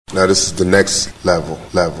Now this is the next level.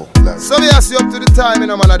 So we are see up to the time, you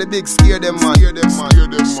know, man, the big scare them, man.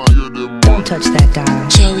 Don't touch that dial.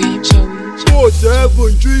 Joey.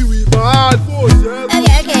 473, we bad. 473.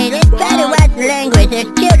 Okay, let's try to watch the language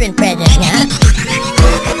that children present, huh?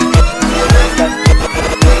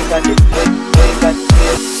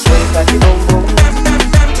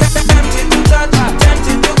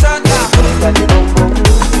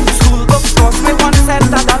 School books cost me $1 cent.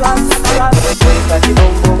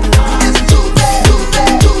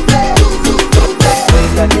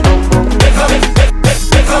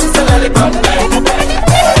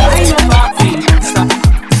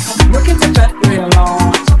 Looking to cut real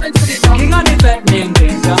long. King of the fat name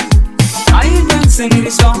danger. I even sing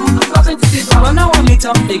this song. But now I meet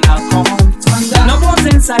up the alcohol. No bones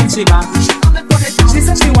inside she back. She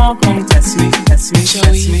said she won't come test me.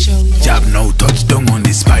 Job no touchdown on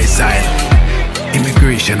the spy side.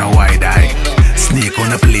 Immigration a wide eye. Snake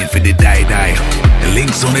on a plane for the die. The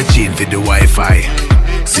links on the chain for the Wi-Fi.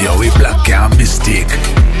 See how we black can't mistake.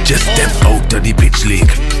 Just step out of the bitch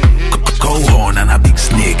lake. Cow horn and a big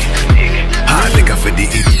snake. Hard liquor for the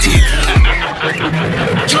intake.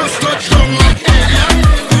 Just touchdown like alien.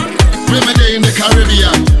 Remedy in the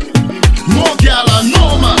Caribbean. More gal and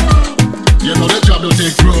no man. You know the job don't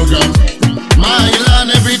take program. My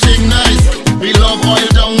land everything nice. We love oil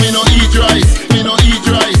down, we no eat rice.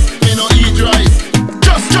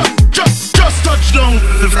 Just touchdown.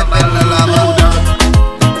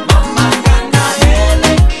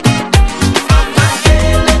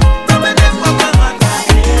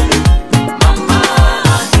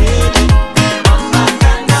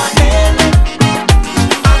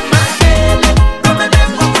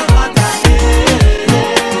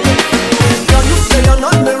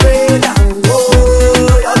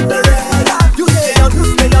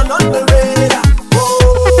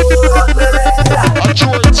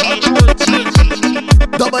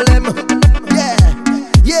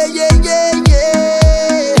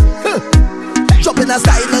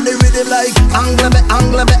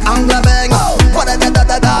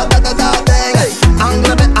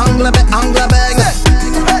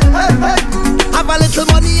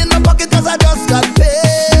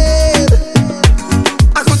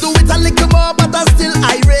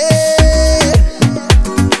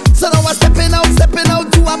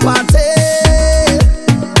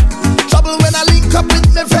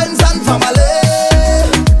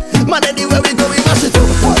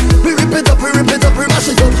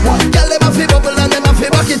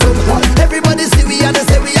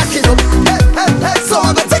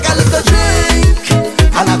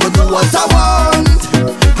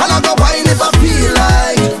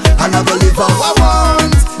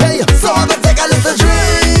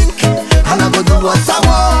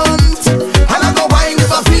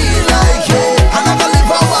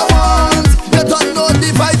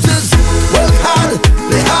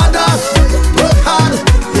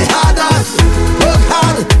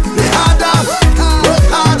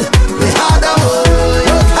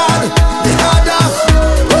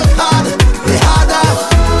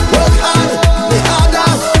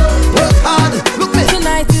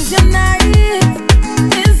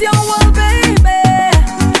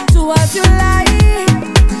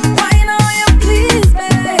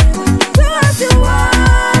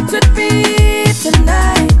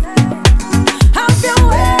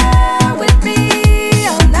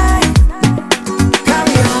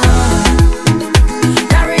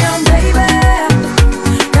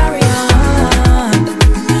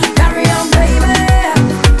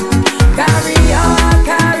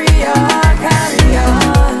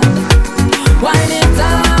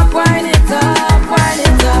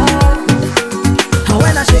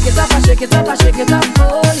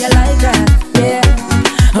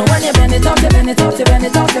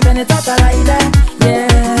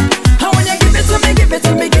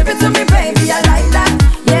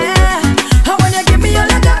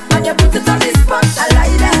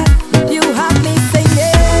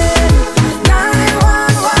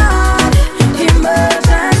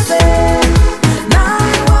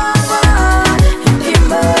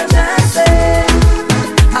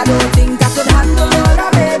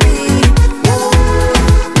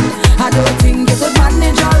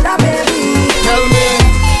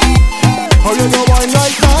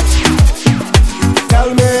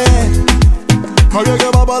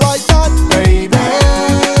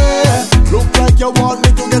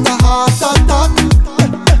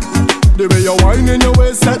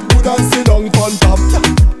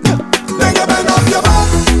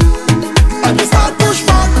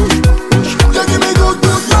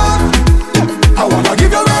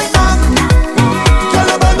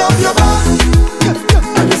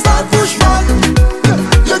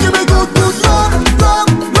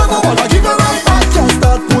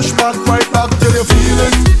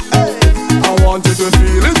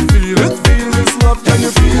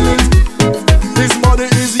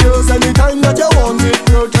 close anytime that you want it.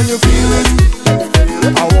 Girl, can you feel it?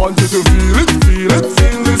 I want you to feel it, feel it,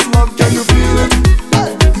 feel this love. Can you feel it?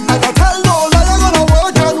 And I tell no lie, I'm gonna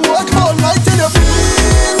work and work all night till you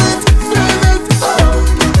feel it, feel it.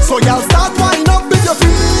 So y'all start wind up if you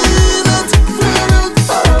feel it, feel it.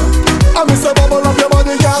 I miss a bubble of your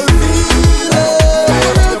body, y'all feel it.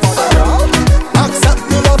 Accept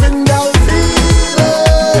the loving, y'all feel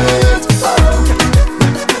it.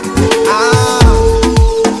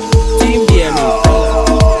 Team BME.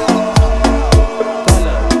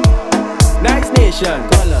 Nice nation.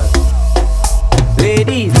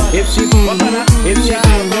 Ladies, if she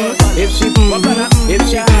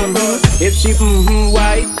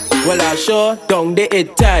white, well I sure don't they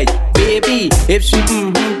it tight. Baby, if she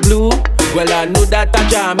blue, well I know that I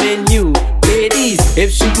jamming you. Ladies,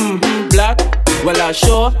 if she black, well I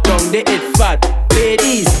sure don't they it fat.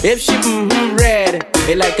 Ladies, if she red,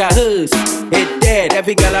 it like a hearse, it dead.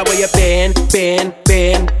 Every girl I wear your band.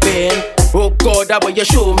 Oh God, I wear you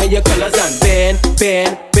show me your colors and band.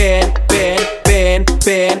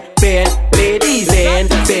 Ladies, band,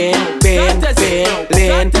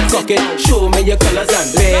 cock it, show me your colors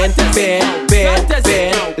and band.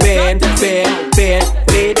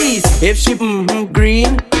 Ladies, if she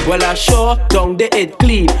green, well I sure don't they it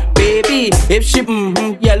clean. Baby, if she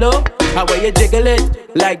yellow, how will you jiggle it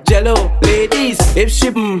like jello? Ladies, if she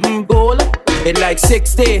gold, it like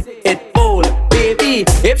 60, it old. Baby,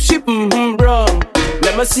 if she brown,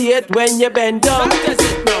 let me see it when you bend down.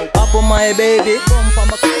 Up on my baby,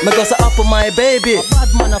 me go say up on my baby,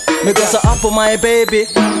 me go say up on my baby,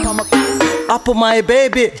 up on my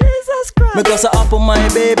baby. Me go say up on my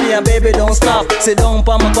baby and baby don't stop. Sit down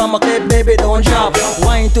pa my clip, baby don't drop.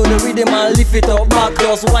 Wine to the rhythm and lift it up back.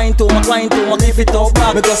 Just wine to my lift it up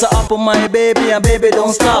back. Me go say up on my baby and baby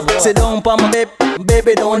don't stop. Sit down pa my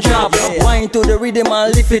baby don't drop. Wine to the rhythm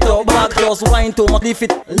and lift it up back. Just wine to my lift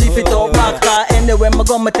it up back. Cause anywhere me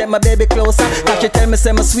go me take my baby closer. Cause she tell me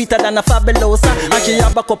say me sweeter than a fabulosa. And she a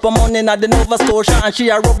back up her money in the Nova Scotia. And she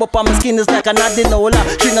a rub up on my skin is like a Nadinola.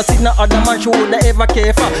 She no see no other man she woulda ever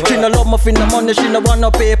care for. She no love me for no money, she no want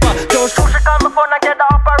no paper. Just she call me phone and get the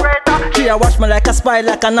operator. She a watch me like a spy,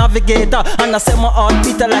 like a navigator. And I say my heart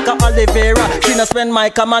beater like a Oliveira. She no spend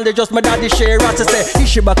my command, just my daddy share. She say, if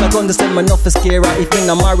she back a gun, they send me enough for scare her. If me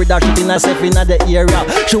no married her, she be herself in the area.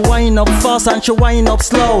 She wind up fast and she wind up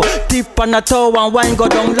slow. Tip on her toe and wine go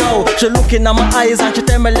down low. She looking at my eyes and she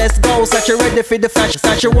tell me let's go. So she ready for the flash,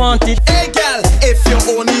 so she want it. Hey girl, if you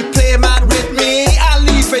only play mad with me, I'll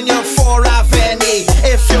leave in you for a Venny.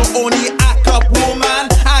 If you only act up woman,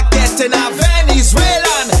 I get in a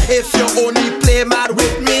Venezuelan. If you only play mad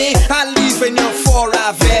with me, I'll leave in you for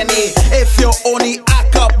a Venny. If you only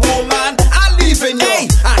act up woman, I'll leave in you. Hey,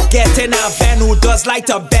 I get in a Ven who does like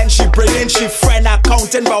to bend. She bringing she friend, I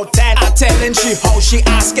counting about 10. I telling she how, she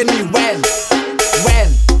asking me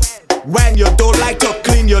when you don't like to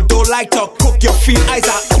clean, you don't like to cook, you feel eyes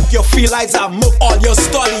are up, you feel eyes are move. All your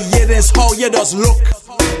studying is how you just look.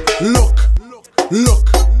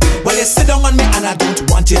 Well, you sit down on me and I don't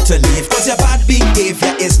want you to leave, cause your bad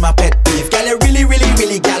behavior is my pet peeve. Girl, you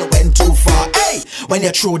really, girl, went too far. Hey, when you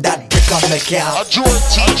throw that brick on me, girl.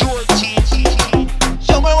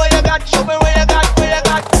 Show me what you got, show me what you got, what you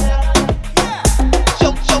got.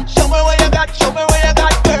 Show me what you got, show me what you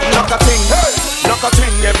got, girl. Knock a thing, hey, knock a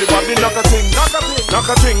thing, everybody knock a thing, knock a thing, knock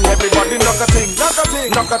a thing, everybody knock a thing, knock a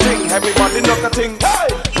thing, knock a thing, everybody knock a thing, hey,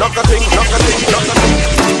 knock a thing, knock a thing, knock a thing.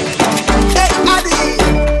 Hey, Addy,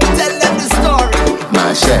 tell them the story.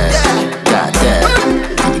 My chef, goddamn,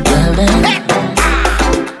 the girl then.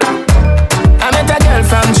 I met a girl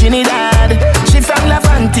from Trinidad. She from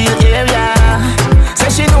Lavantil area. Say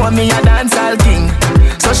she know me a dancehall king,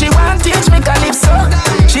 so she want teach me calypso.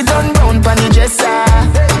 She done round pon the dresser.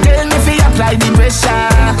 Tell me fi apply the pressure.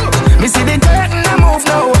 Me see the curtain I move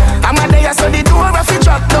now. I'm a day so the door of it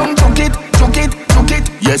drop down. Took it.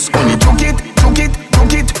 Yes, only took it.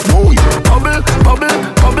 Boy, bubble.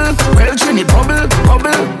 Well, Trini, bubble, a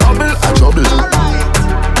trouble.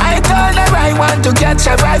 I told her I want to catch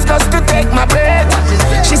a rise just to take my breath.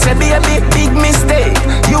 She said, baby, big mistake.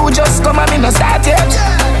 You just come and me no start yet.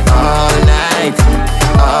 All night.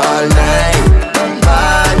 Party.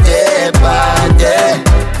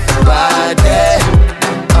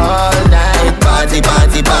 All night, party.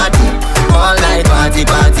 All night, party.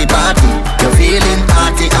 You're feeling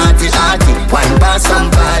arty. Wine past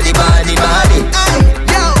somebody, body. Hey,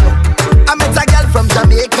 yo, I met a girl from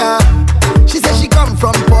Jamaica. She said she come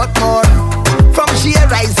from Portmore. From she a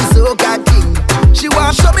rise the SOCA king. She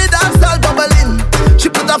want show me dancehall bubbling. She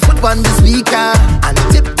put her foot on the speaker and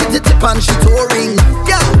tip and she touring.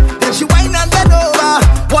 Yo, then she whine and bend over.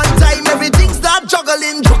 One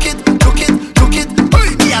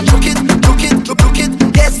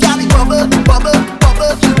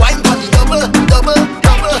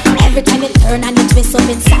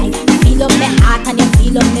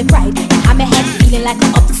like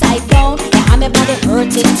an upside down. Yeah, I'm about to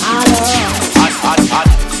hurt it all around.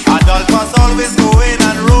 Adult was always going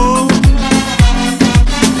and roll,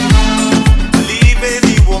 leaving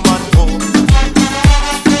the woman home.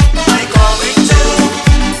 I coming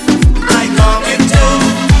too.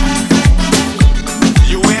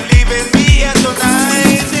 You ain't leaving me here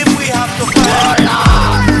tonight if we have to fight.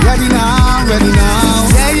 Ready now, ready now.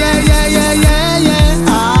 Yeah.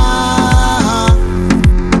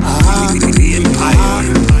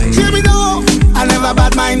 Hear me now. I never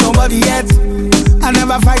bad mind nobody yet. I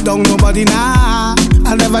never fight down nobody, nah.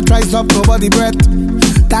 I never try stop nobody breath.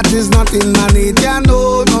 That is not in my nature,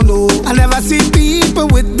 no. I never see people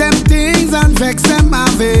with them things and vex them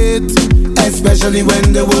of it, especially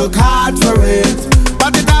when they work hard for it.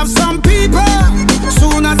 But it have some people,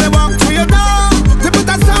 soon as they walk through your door, they put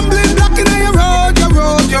a stumbling block in your road.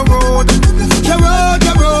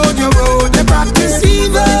 They practice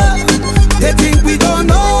evil, they think we don't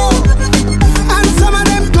know. And some of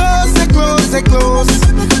them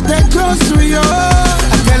they're close to you.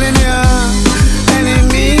 I'm telling you,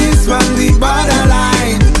 enemies from the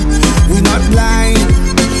borderline. We not blind,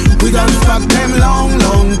 we don't spot them long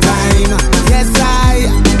time. Yes,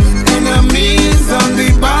 enemies from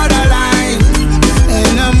the borderline.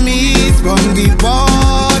 Enemies from the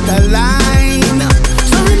borderline.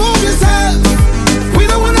 So remove yourself. We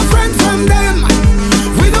don't want a friend from them.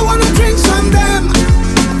 We don't want to drink from them.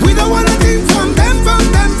 We don't want to drink from them.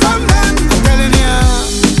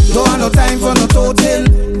 Don't have no time for no total,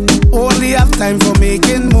 only have time for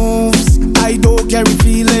making moves. I don't carry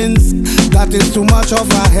feelings, that is too much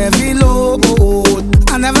of a heavy load.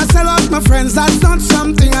 I never sell out my friends, that's not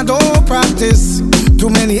something I don't practice. Too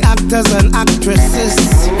many actors and actresses,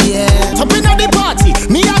 yeah. Top in at the party,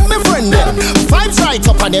 me and my friend them. Vibes right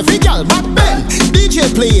up on every gal back then.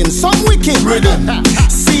 DJ playing some wicked rhythm.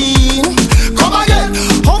 Scene, come again.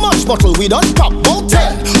 How much bottle we done pop? About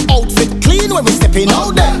 10. Outfit clean when we stepping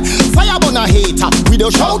out them. Fire burn a hater, we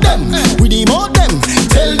don't show them. We demote them,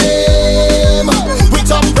 tell them. We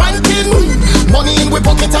top ranking. Money in we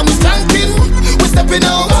pocket and we skanking. We stepping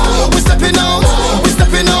out.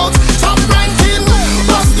 Top ranking.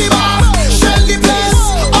 Bust the bar, shell the place.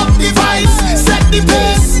 Up the vibes, set the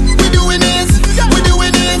pace. We doing it.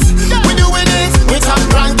 We top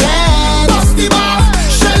ranking. Bust the bar,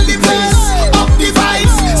 shell the place. Up the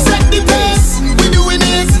vibes, set the pace. We doing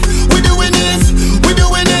it.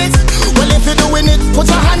 Well, if you're doing it, put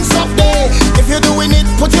your hands up there. If you're doing it,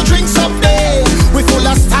 put your drinks up there. We full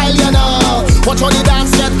of style, you know. Watch all the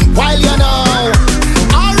dance get while you know.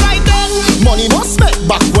 Alright then, money must spend.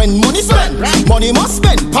 Back when money spend, money must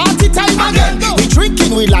spend. Party time again. We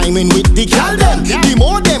drinking, we liming with the gal them. The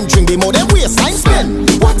more them drink, the more them waistline spend.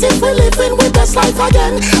 What if we living with best life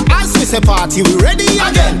again? As we say party, we ready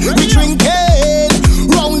again. We drinking,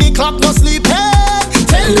 round the clock, no sleeping.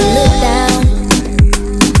 Tell Cool it down,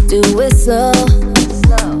 do it slow.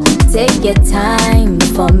 Take your time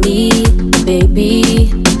for me, baby.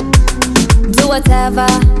 Do whatever,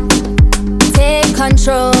 take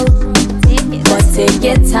control. But take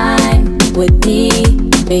your time with me,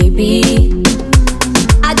 baby.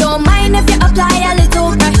 I don't mind if you apply a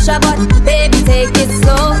little pressure, but baby, take it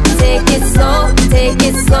slow.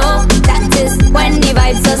 That is when the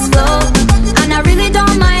vibes just flow. And I really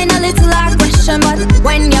don't mind a little aggression, but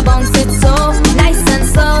when you bounce it so nice and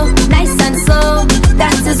slow,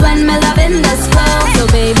 that is when my loving does flow. So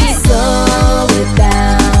baby, slow it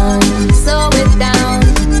down,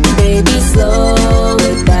 baby, slow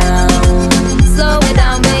it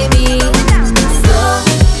down, baby. Slow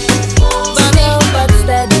but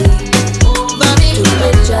steady. Do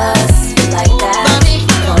it just like that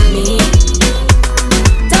for me.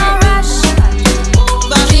 Don't rush,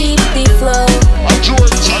 keep the flow.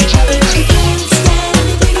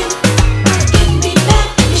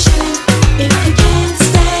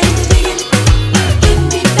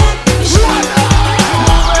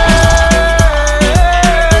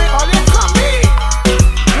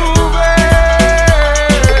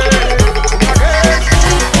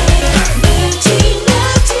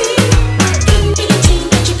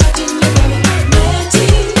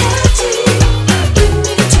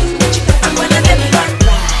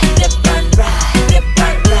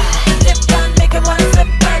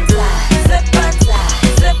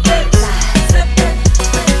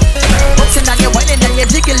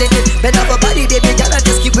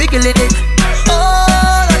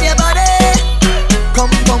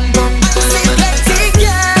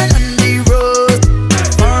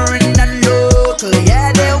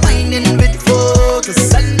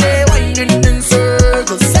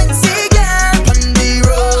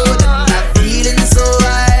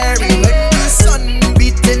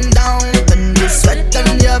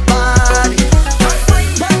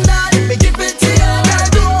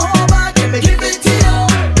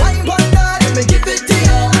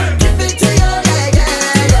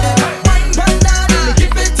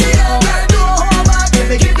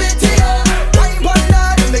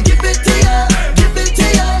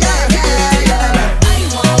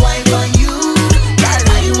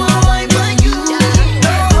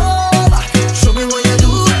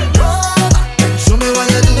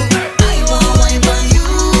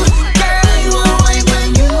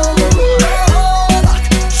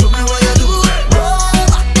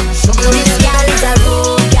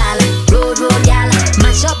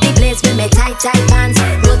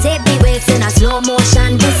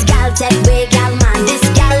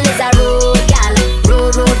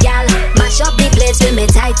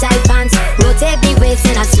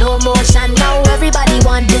 motion. Now everybody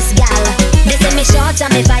want this gal. They say me short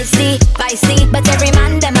and me feisty, but every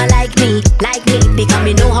man them a like me, because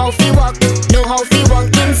me know how fi walk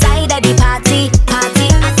inside of the party.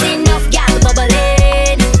 I see enough gal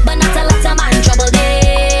bubbling, but not a lot of man trouble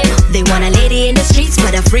them. They want a lady in the streets,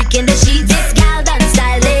 but a freak in the sheets. This gal done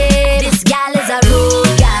styling. This gal is a road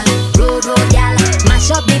gal. Mash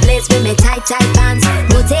up the place with me tight pants.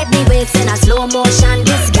 Rotate me waist in a slow motion.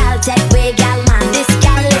 This gal take way gal man. This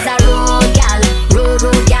gal is a road gal.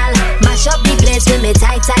 Mash up the place with me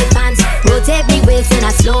tight pants. Rotate me waist in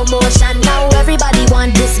a slow motion. Now everybody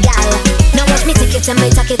want this gal. Now watch me take it and me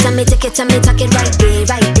tuck it and me take it and me tuck it right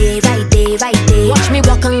there. Watch me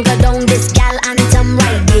walk and go down this gal anthem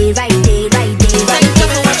right there. Thank you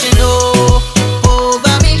for watching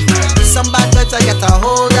over me. Some bad girls I get a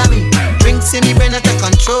hold of me. Drinks in me brain that take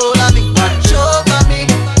control of me. Watch over me.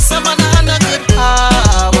 Some man a good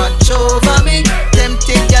heart. Watch over me.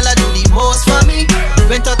 Tempted girl I do the most for me.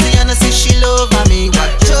 Went out to Yana say she love me.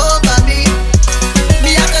 Watch over me.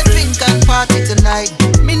 Me I go drink and party tonight.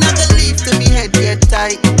 Me not gonna leave till me head get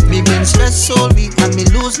tight. Me been stressed all week and me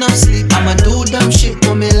lose no sleep. I'ma do dumb shit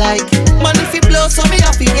for me like. Man if it blow so me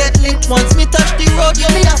have to get lit. Once me touch the road,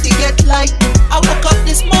 yeah me have to get light. I woke up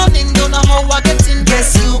this morning, don't know how I get in.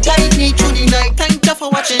 Guess you guide me through the night. Thank you for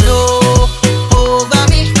watching over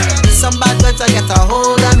me. Some bad girls I get a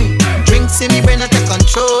hold of me. Drinks in me brain I take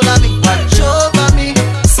control of me. Watch over me.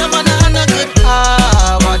 Some man a good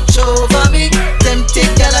heart. Watch over me. Tempted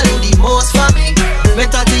girl I do the most for me.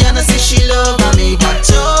 Went out to Yana say she love me.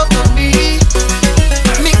 Watch over me.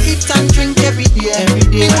 Me eat and drink every day.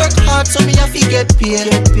 Me work hard so me have to get paid.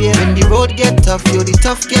 When the road get tough, yo the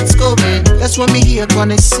tough gets going. That's when me hear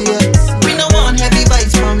gonna say we no want heavy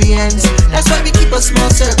vibes from we ends. That's why we keep a small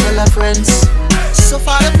circle of friends. So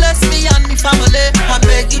Father bless me and the family. I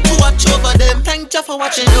beg you to watch over them. Thank you for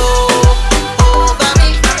watching over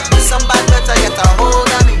me. Some bad girls I get a hold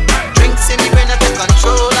of me. Drinks in me brain I take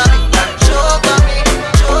control of me. Watch over me.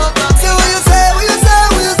 Say what you say.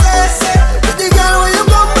 The girl when you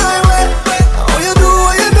come my way. How you do.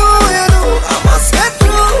 I must get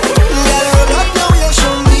through. Girl, roll up now, you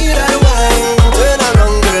show me that wine. Turn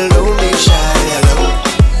around, girl, don't be shy.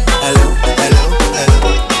 Hello.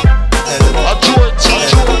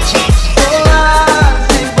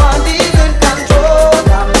 Everybody's in control.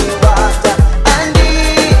 Tell me what and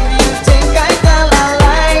if you think I tell a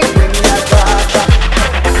lie, bring that water.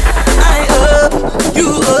 I up, you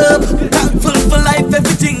up, thankful for life,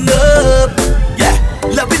 everything up. Yeah,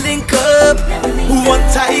 love we link up, one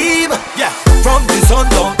time. Yeah, from the sun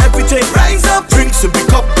down, everything rise up. Drinks in the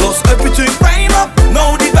cup, plus everything prime up.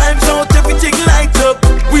 Now the vibes out, everything light up.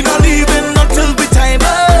 We not leaving until we time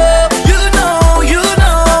up. You know,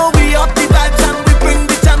 we up the vibes and we bring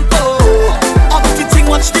the tempo. Up the thing,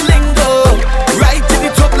 watch the lingo. Right to the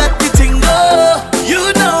top, let the thing go.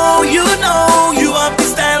 You know, you have the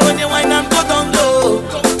style when you whine and go down low.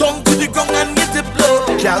 Down to the ground and get the blow.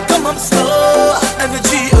 Girl, come up slow,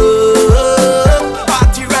 energy up,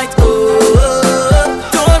 party right up.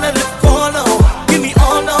 Don't let it fall now, give me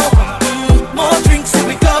all now. More drinks in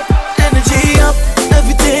the cup, energy up,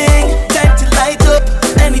 everything, time to light up,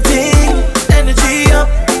 anything, energy up,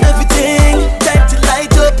 everything, time to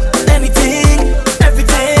light up, anything,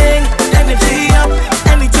 everything, energy up,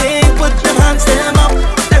 anything, put them hands them up,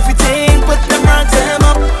 everything, put them hands them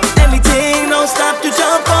up, anything, don't stop to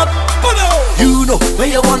jump up. You know where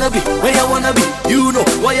you wanna be, you know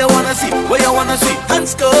what you wanna see,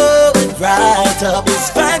 hands go right up,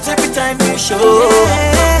 it's vibes every time you show.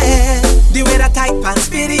 Yeah, the way that tight pants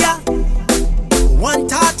fit ya. One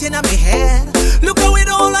thought in my head. Look how it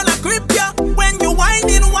all on a grip ya. When you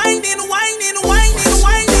whining.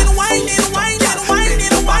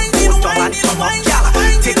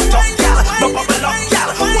 TikTok gal, no bubble up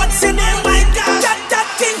gal. What's your name, my gal? That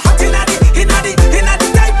thing hot inna the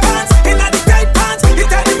tight pants, inna the right pants,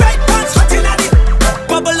 hot inna the.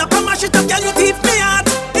 Bubble up and mash it up, gal. You teeth me out.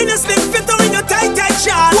 In your slim fit or in your tight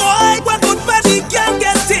shot. Boy, what good body can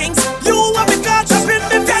get things. You have me caught up in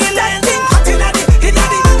me feeling. Hot inna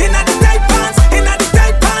the tight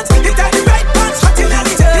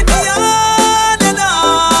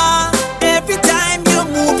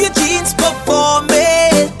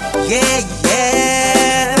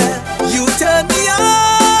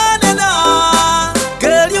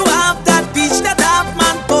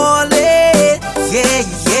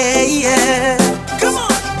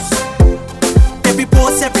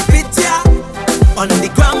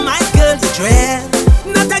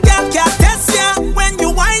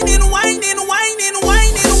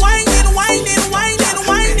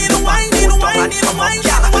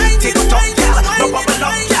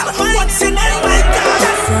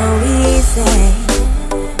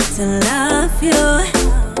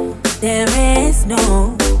There is no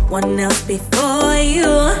one else before you.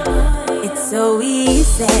 It's so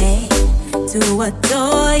easy to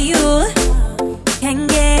adore you. Can't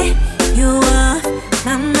get you off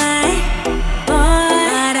my mind, boy.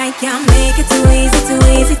 But I can't make it too easy, too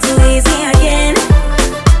easy, too easy again.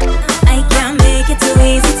 I can't make it too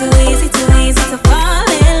easy, too easy, too easy to fall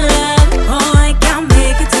in love. Oh, I can't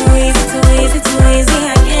make it too easy, too easy, too easy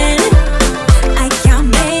again. I can't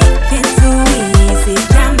make it too easy,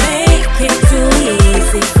 can't make it too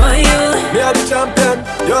easy for you. Me are the champion,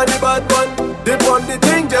 you're the bad one. Dip on the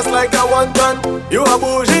thing just like a one ton. You are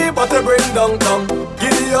bougie, but you bring down tongue.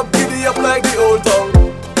 Giddy up like the old tongue.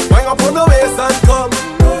 Wang up on the waist and come.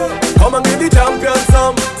 Come and give the champion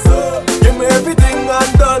some. Give me everything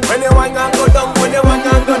undone. When you wang and go down, when you wang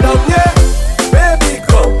and go down, yeah. Baby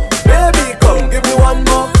come, give me one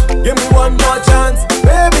more. Give me one more chance.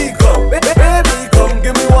 Baby come,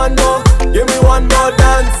 give me one more. Give me one more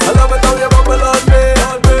dance. I love it how you bubble on me.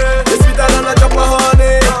 It's sweeter than a drop of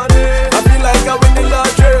honey. I feel like I win the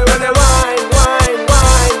lottery when you wine, wine,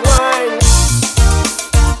 wine, wine.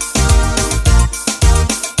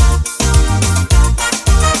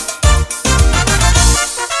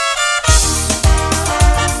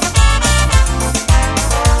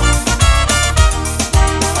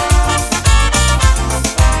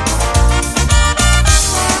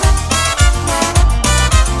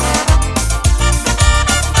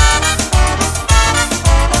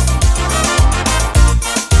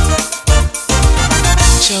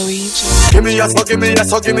 Give me a so, give me a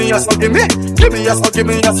so, give me a so, give me. Give me a so, give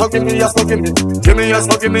me a so, give me a so, give me. Give me a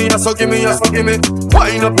so, give me a so, give me a so, give me.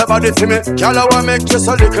 Wind up your body for me. Girl, I wanna make you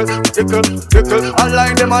so little, little, little. I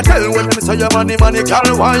like them a tell when them say your money, money.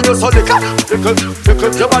 Girl, why you so little, little,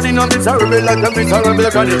 little. Your body no miserable like a miserable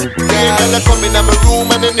granny. Girl, they come in my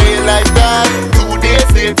room and they nail like that. 2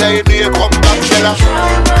 days later, they come back, fella.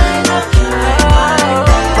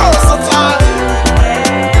 So tired.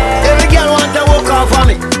 Every girl want to walk off on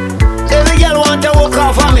me. Every girl want to walk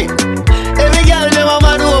off on me. Every girl them a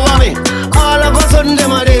mad over me. All of a sudden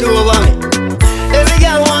them a dead over me. Every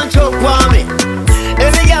girl want choke on me.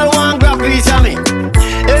 Every girl want grab piece of me.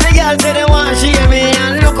 Every girl say they want share me.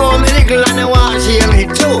 And look how me little and they want share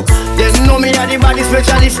me too. They know me a the body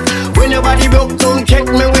specialist. When your body broke down, check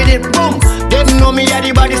me with it, boom. They know me a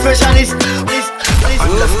the body specialist.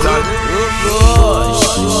 Understand?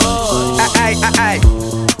 Aye.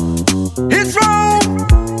 It's wrong.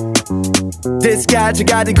 This guy, she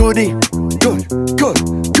got the goodie. Good.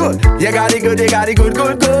 You got it good, you got it good.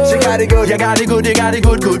 She got it good, you got it good, you got it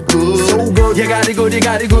good. So good, you got it good, you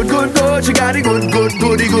got it good. She got it good. From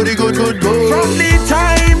the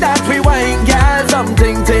time that we wine, girl,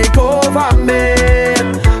 something take over me.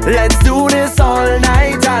 Let's do this all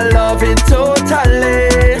night, I love it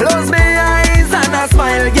totally. Close my eyes and I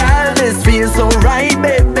smile, girl, this feels so right,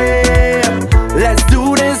 baby. Let's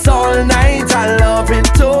do this all night, I love it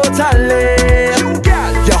totally.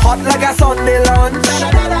 You're hot like a Sunday lunch.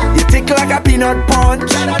 You tick like a peanut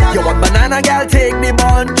punch. You want banana, girl, take the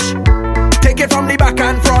bunch. Take it from the back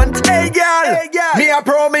and front. Hey girl, me a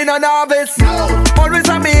pro, me no novice. Always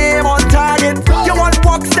a me aim on target. You want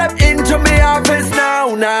walk step into me office now.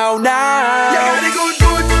 You got it good.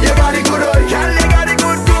 You got it good, oh girl. You got it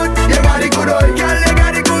good. You got it good, oh girl. You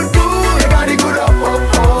got it good. You got it good, oh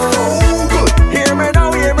good. Hear me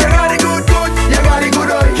now, hear me. You got it good. You got it good,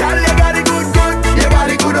 oh girl. You got it good. You got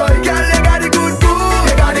it good, oh girl. You got it good.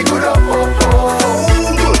 You got it good,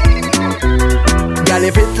 good. Girl,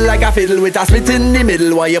 you fit like a fiddle with a split in the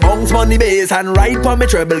middle while you bounce on the bass and ride on the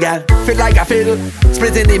treble, girl. Fit like a fiddle,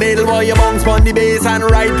 split in the middle while you bounce on the bass and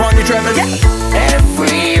ride on the treble, girl.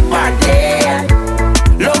 Everybody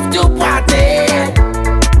love to party.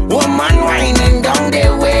 Woman whining down the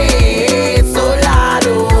way, so loud.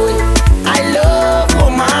 I love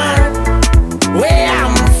woman. Where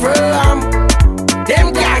I'm from,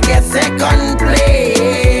 them can't get second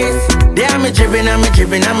place. I'm dripping.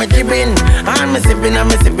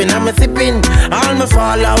 I'm sipping. All me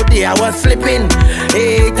fall out there, I was slipping.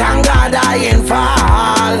 Hey, thank God I ain't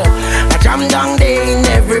fall. I jam down there in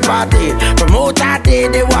everybody. Promoter day,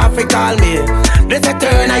 they want to call me. This a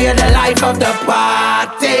turn, I hear the life of the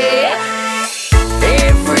party.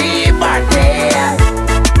 Everybody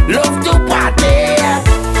love to party.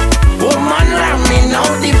 Woman ramming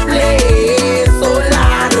out the place. So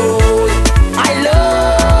loud, I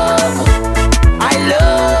love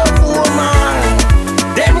woman.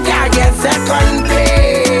 Them can't get second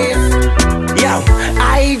place. Yo,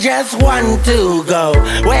 I just want to go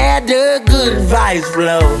where the good vibes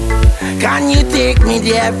flow. Can you take me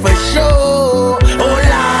there for sure? Oh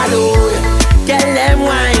Lord, oh, tell them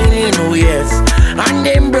whining ways and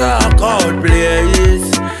them broke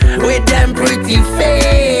pretty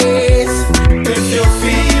face. If you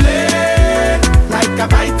feel it, like a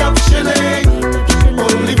bite of shilling,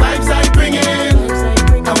 only vibes I bring in.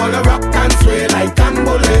 I wanna rock and sway like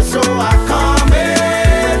Cambole, so I come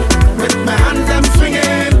in with my hands them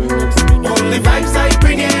swinging. Only vibes I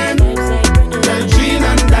bring in. Tell Jean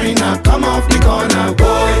and Dinah, come off the corner,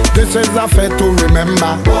 boy. This is a fair to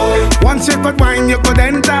remember, boy. Once you could wine, you could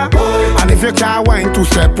enter, boy. And if you can't wine, to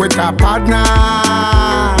step with a partner,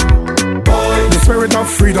 boy. The spirit of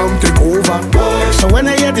freedom take over, boy. So when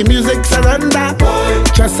I hear the music surrender, boy,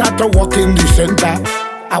 just have to walk in the center.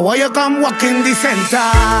 I want you come walk in the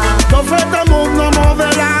center. Don't fret to move, no move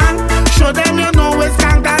along. Show them you know it's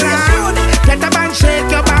Kangalang. Get up and shake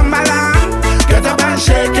your bambalang. Get up and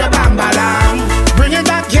shake your bambalang. Bring it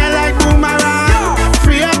back here like boomerang.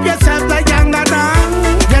 Free up yourself like Yangadang.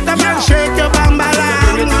 Get up and shake your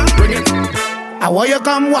bambalang. Bring it. I want you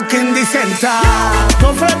come walk in the center.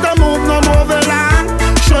 Don't fret to move, no move along.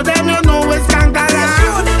 Show them you know it's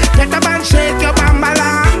Kangalang. Get up and shake your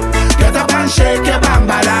bambalang. Get up and shake your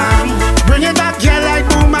bambalang. Bring it back here like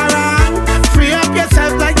boomerang. Free up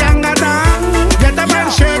yourself like Yangadang. Get up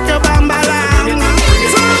and shake your bambalang.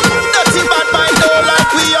 Dirty bad mind don't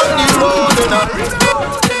like we on the road, you know.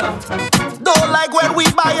 Don't like when we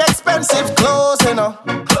buy expensive clothes, you know.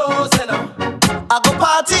 I go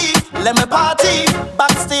party, let me party.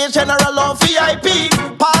 Backstage, general or VIP.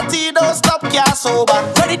 Party, don't stop, can't sober.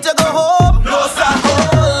 Ready to go home? No, sir,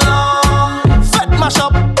 hold on. Fed mash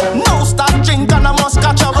up, no stop drink and I must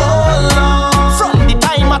catch up. Hold on. From the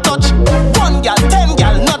time I touch, 1 gal, 10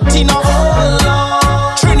 gal, not enough. Hold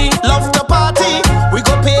on. Trini love to party. We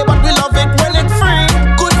go pay but we love it when it's free.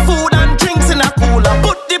 Good food and drinks in a cooler.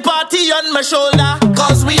 Put the party on my shoulder.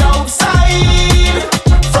 Cause we outside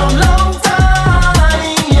from long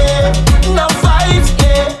time, yeah. No vibes,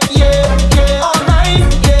 yeah. All night,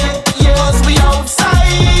 yeah. Cause we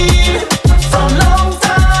outside from long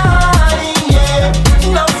time, yeah.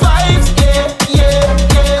 No vibes,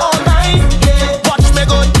 yeah. All night, yeah. Watch me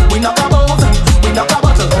good, we knock a bottle, we knock a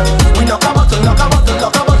bottle, we knock a bottle, knock a bottle,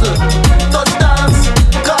 knock a bottle. Touch dance,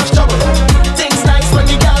 cause trouble. Things nice when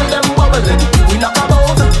the girl them bubbling. We knock a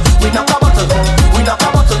bottle, we knock a bottle, we knock a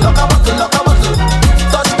bottle, knock a bottle, knock a bottle.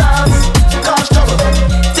 Touch dance, cause trouble.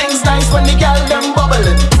 Things nice when the girl them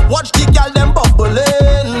bubbling. Watch the girl them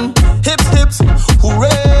bubbling. Hips, hips,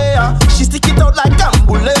 hooray. She stick it out like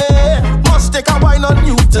gambule. Must take a wine on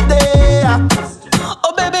you today.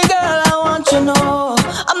 Oh baby girl, I want you to know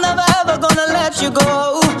I'm never ever gonna let you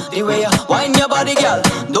go. The way you wind your body, girl,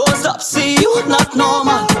 don't stop, see you not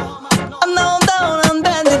normal. I'm now down on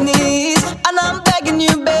bended knees, and I'm begging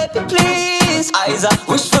you, baby, please. Eyes are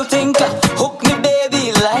wishful thinker, hook me,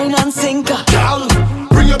 baby, line and sinker. Girl,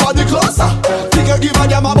 bring your body closer. Think I give a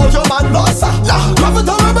damn about your man bossa. Love it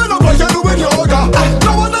how I'm up like you're doing yoga.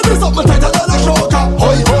 No one that is up my tighter than a shoulder.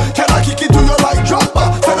 Oi, can I kick it to you like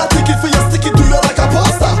drama? Can I take it for you, stick it to you like a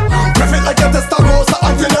poster? Breath it like a testarossa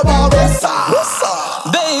until you're barossa.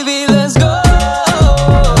 Baby, let's go.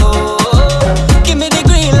 Give me the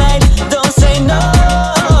green light, don't say no.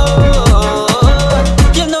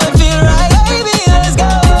 You know it feel right, baby, let's go.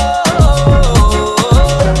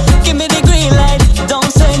 Give me the green light,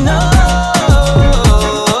 don't say no.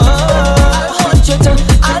 I want you to,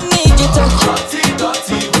 I need you to.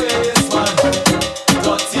 Dirty waist man,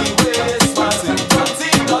 dirty waist man,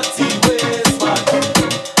 dirty waist man,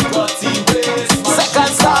 dirty waist man.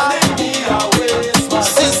 Second star,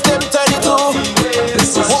 System 32.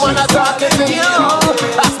 Woman are talking to you.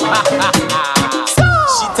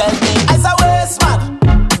 She tell me as a waste man.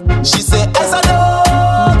 She say as a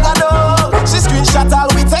dog, a dog. She screenshot all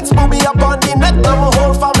we text, put me up on the net. Now my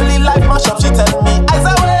whole family life mash up. She tell me as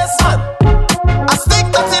a waste man. I stick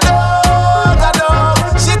to the dog, a dog.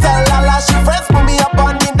 She tell Lala she friends, put me up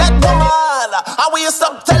on the net, woman. How will you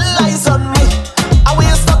stop tell lies on me? How will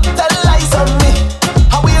you stop tell lies on me?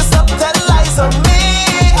 How will you stop tell lies on me?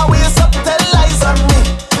 How will you stop tell lies on me?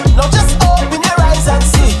 Now just open your eyes and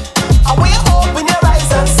see. How will you open your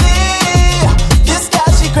eyes and see? This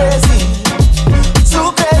girl she crazy,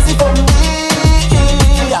 too crazy for me.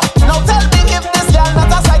 Now tell me if this girl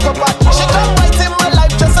not a psychopath. She come right in my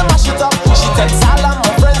life just to mash it up. She texts all of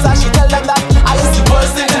my friends and she tell them that I is the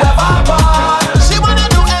worst thing to ever happen. She wanna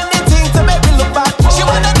do anything to make me look bad. She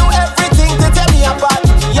wanna do everything to tear me apart.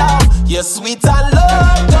 Yo, you're sweet and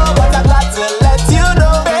love, no, but I got to let you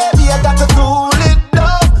know, baby, I got to cool it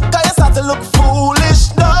down. Cause you start to look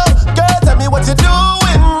foolish now. Girl, tell me what you're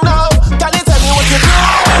doing now. Can you tell me what you're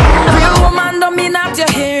doing? Real woman don't mean that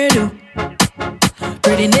your hair do.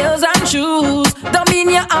 Pretty nails and shoes don't mean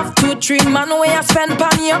you have to trim man way I spend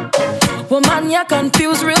pan you. Woman, you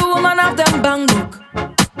confuse. Real woman have them bang book,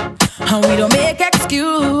 and we don't make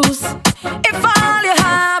excuse. If all you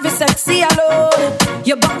have is sexy alone,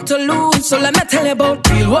 you're bound to lose. So let me tell you about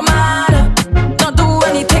real woman. Don't do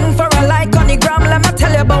anything for a like on the gram. Let me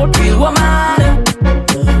tell you about real woman.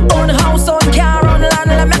 Own house, own car, own land.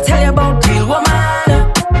 Let me tell you about real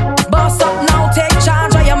woman. Boss up now, take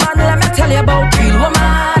charge of your man. Let me tell you about real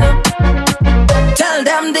woman. Tell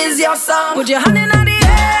them this your song. Put your hand in the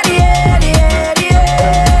air, the air, the air, the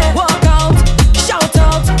air. Walk out, shout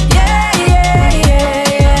out, yeah, yeah, yeah,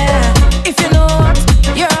 yeah. If you know what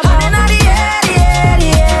you're about. Hand in the air, the air, the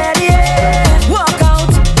air, the air. Walk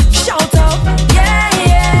out, shout out, yeah,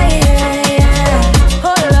 yeah, yeah, yeah.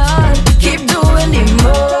 Oh Lord, keep doing the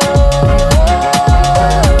most.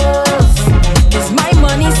 It's my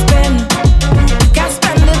money spent, can't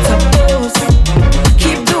spend it to boast.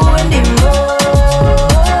 Keep doing the most.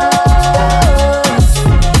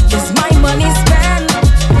 It's my money spent,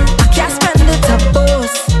 I can't spend it to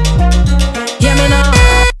boast. Yeah, me now.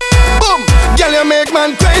 Boom, girl, you make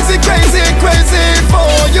man crazy, crazy, crazy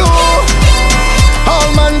for you. All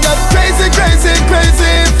man get crazy, crazy,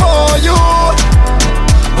 crazy for you.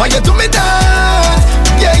 Why you do me that?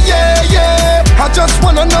 Yeah, yeah, yeah. I just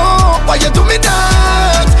wanna know why you do me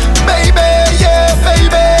that, baby, yeah,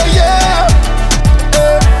 baby, yeah.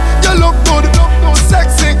 You look good,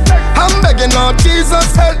 sexy. I'm begging Lord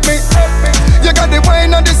Jesus, help me. You got the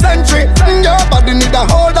wine of the century. Your body need a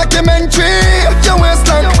whole documentary. Your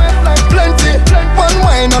waistline, plenty. One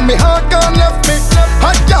wine on me heart gone left me.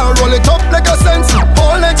 Hot girl roll it up like a sense.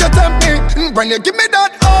 Oh, let you tempt me. When you give me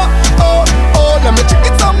that, oh, oh, oh, let me check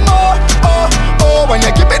it some more. Oh, oh, when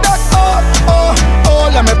you give me that, oh, oh, oh,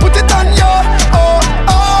 let me put it on you. Oh,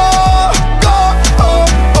 oh, go, oh,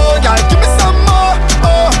 oh, girl, give me some more.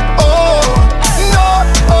 Oh, oh, no,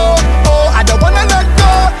 oh, oh, I don't wanna let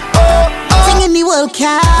go. Oh, oh. Singing the world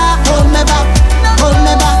car, hold me back, hold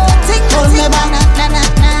me back, hold me back,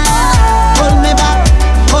 hold me back,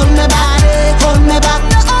 hold me back, hold me back,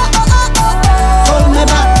 hold me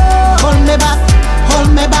back, hold me back, hold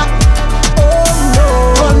me back, oh no,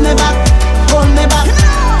 hold me back, hold me back,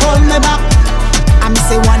 hold me back. I'm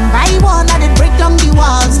say one by one, I did break down the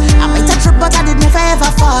walls. I might a trip, but I did never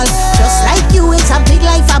ever fall. Just like you, it's a big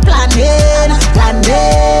life I'm planning,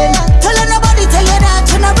 planning. Tell nobody, tell you that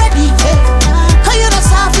you're not ready. Cause you don't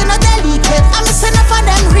stop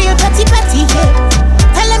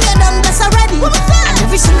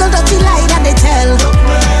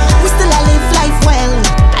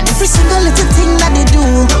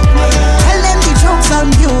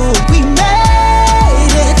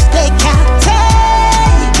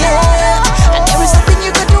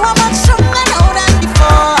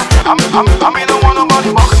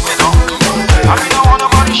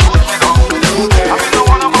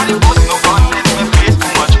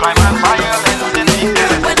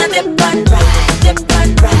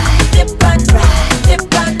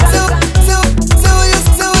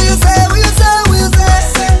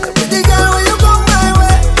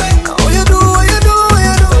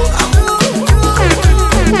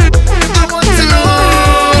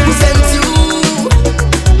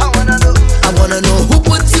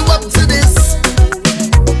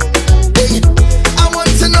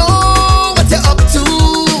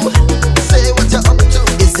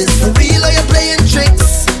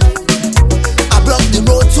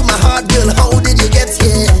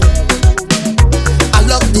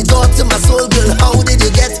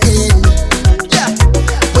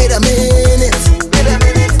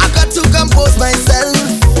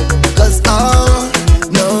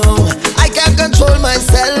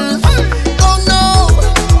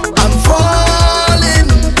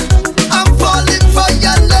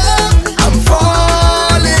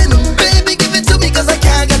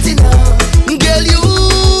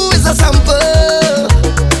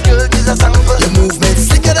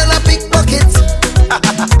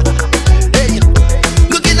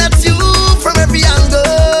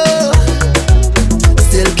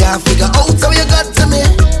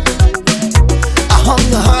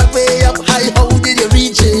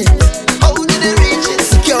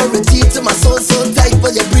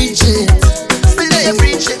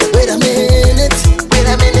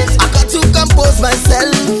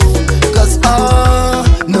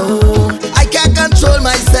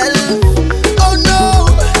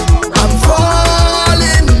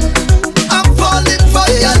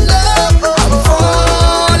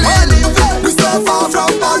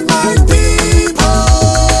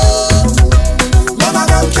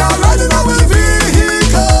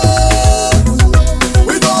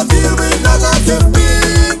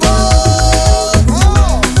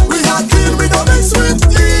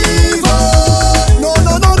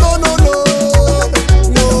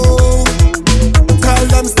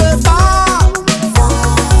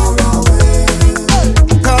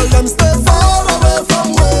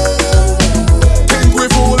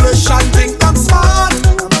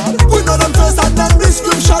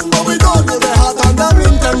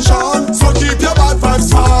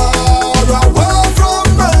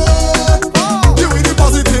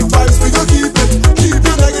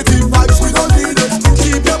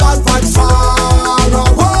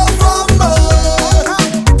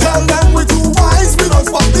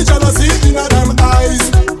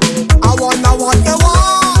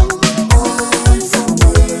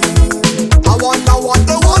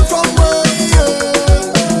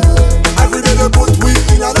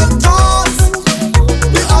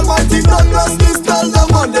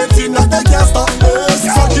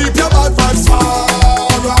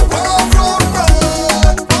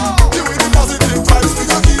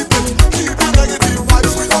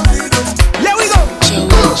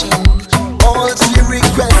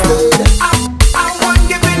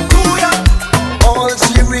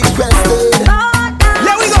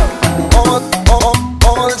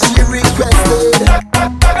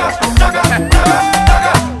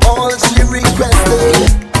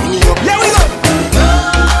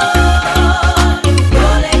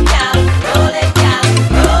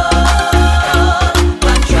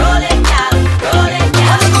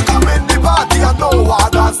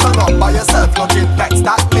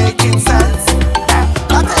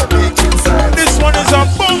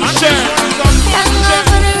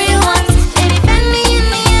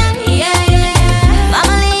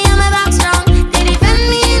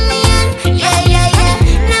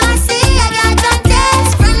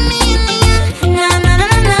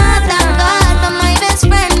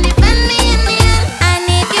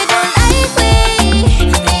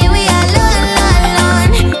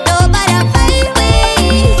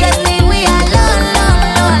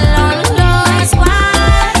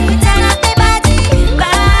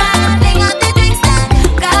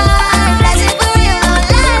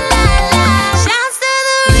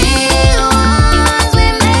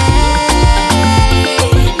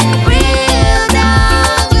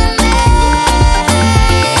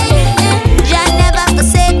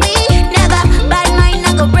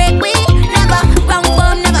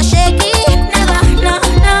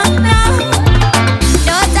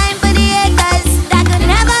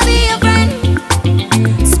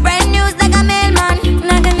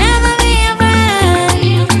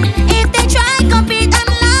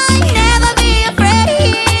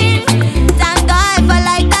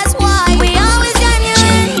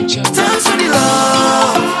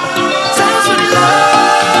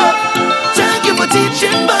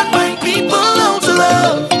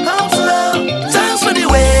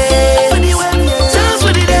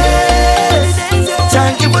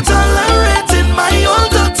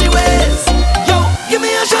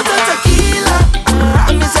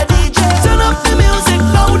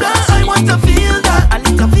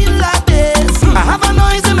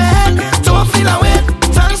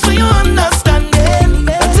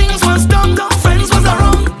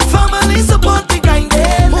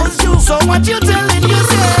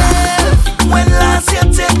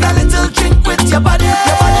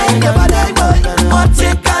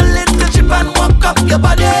your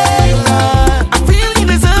body. I feel you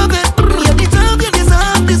deserve it. You deserve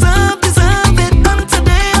it. And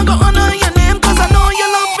today I'm gonna honor your name, cause I know you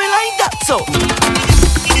love me like that. So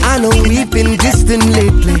I know we've been distant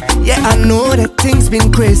lately. Yeah, I know that things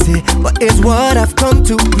been crazy, but it's what I've come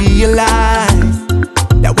to realize,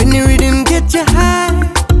 that when the rhythm get you high,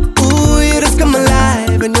 ooh, you just come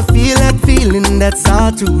alive, and you feel that feeling that's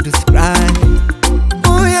hard to describe.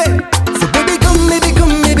 Oh yeah, so baby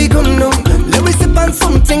come now. Let me sip on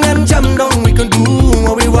something and jam down. We can do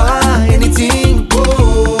what we want, anything.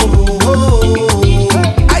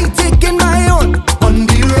 I taking my own on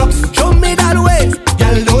the rocks. Show me that ways,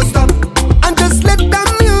 girl, don't stop, and just let the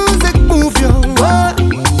music move you.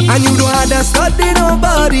 And you don't have to study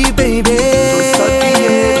nobody, baby.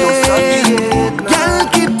 Girl,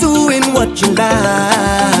 keep doing what you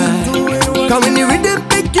like. Come when the rhythm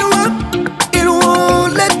pick you up, it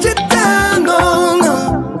won't let you down. No,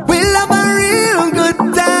 no. We'll have a real good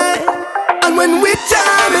time. And when we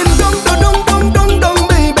jamming, dong,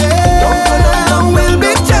 baby. We'll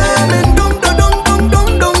be jamming, dong,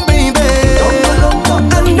 baby.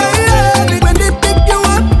 And I love it when they pick you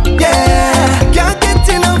up, yeah. Can't get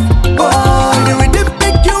enough, boy. The rhythm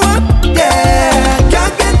pick you up, yeah.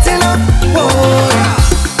 Can't get enough,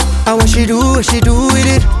 boy. And what she do with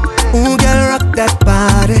it? Ooh, girl, rock that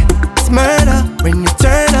body. It's murder when you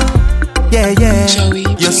turn up, yeah, yeah.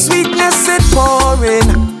 your sweetness it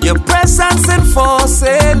pouring, your presence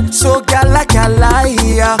enforcing. So girl, like a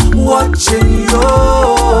liar, watching you.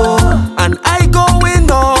 And I going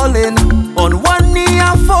all in, on one knee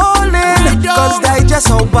I'm falling, cause they just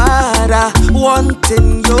so bad,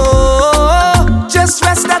 wanting you. Just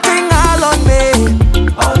rest that thing all on me.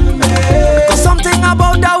 Cause something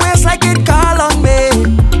about that waist like it call on me.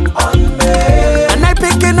 And I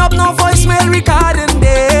picking up no voicemail recording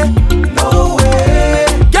day. No way.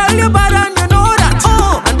 Girl, you bad and you know that.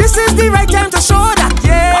 And this is the right time to show that,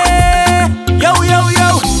 yeah. Yo.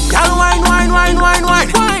 Girl, wine.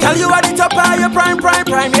 Girl, you are the top of your prime,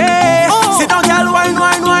 yeah. Sit down, girl, wine.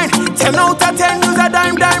 10 out of 10, use a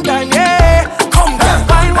dime, yeah. Come down,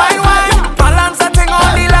 wine. Balance that thing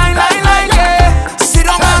on the line, yeah. Sit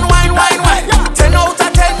down and wine. 10 out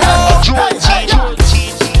of 10, yo.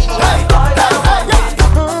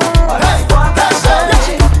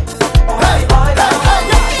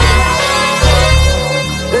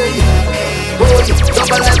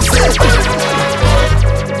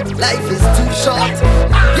 Life is too short.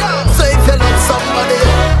 So if you love somebody,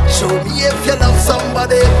 show me if you love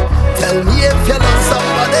somebody. Tell me if you love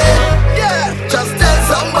somebody. Yeah, just tell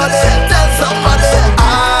somebody. I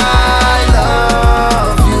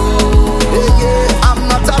love you. I'm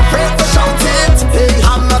not afraid to shout it.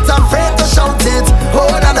 I'm not afraid to shout it.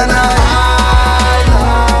 Oh na. I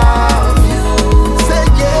love you. Say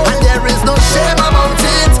yeah. And there is no shame about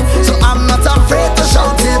it. So I'm not afraid to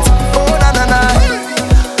shout it. Oh na.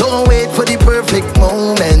 Don't wait for the perfect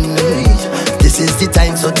moment. This is the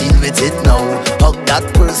time, so deal with it now. Hug that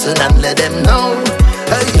person and let them know.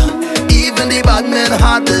 Hey, even the bad men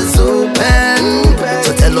heart is open.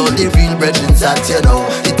 So tell all the real brethren that you know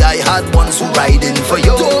the die-hard ones who riding for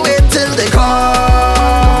you. Don't wait till they come.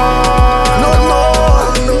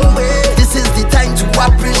 No way. This is the time to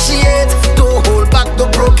appreciate. Don't hold back,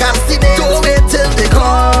 don't procrastinate. Don't wait till they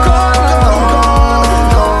come.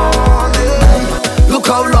 Look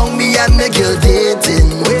how long me and my girl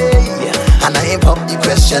dating, and I ain't popped the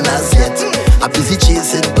question as yet. I'm busy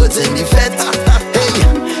chasing birds in the fed. Hey,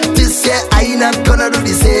 this year I ain't not gonna do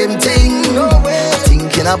the same thing.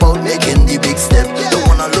 Thinking about making the big step. Don't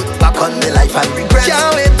wanna look back on my life and regret.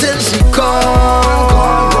 Can't wait till she gone.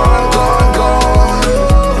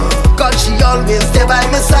 Cause she always stay by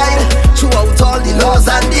my side throughout all the lows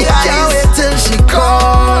and the highs. Can't wait till she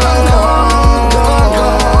gone.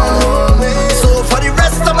 So for the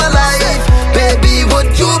rest of my life, baby,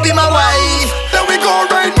 would you be my wife? There we go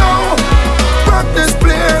right now. Rock this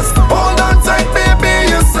place. Hold on tight, baby,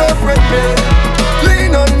 you're separate me.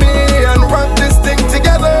 Lean on me and rock this thing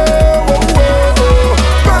together. Whoa.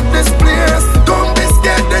 Rock this place. Don't be scared.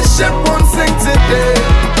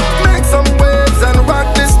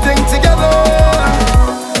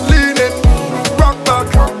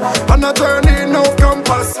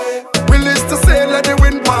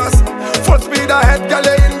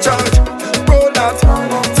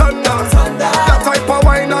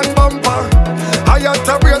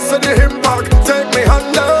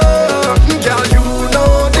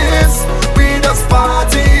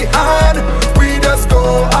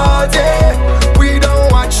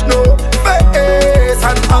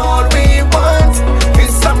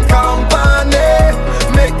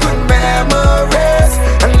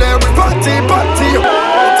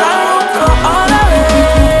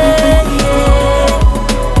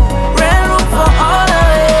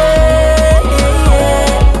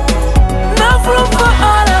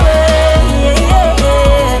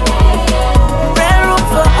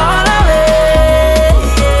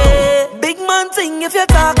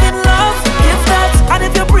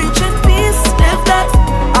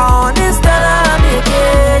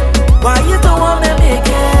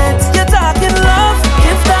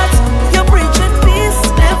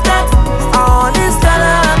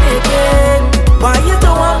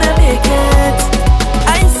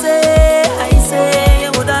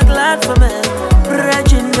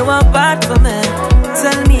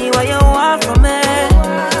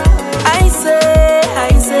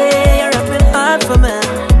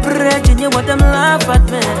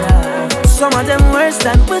 worse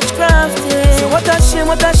than witchcraft. So what a shame,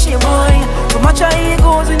 boy. So much of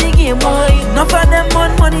egos in the game, boy. Enough of them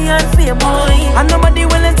want money and fame, boy. And nobody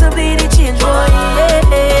willing to be the change, boy.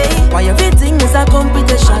 Why everything is a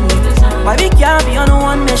competition? Why we can't be on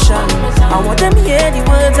one mission? I want them hear the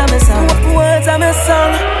words of my song. Words of my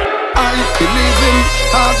song. I believe in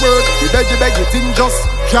hard work. You beg, you think just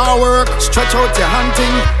can't work. Stretch out your hand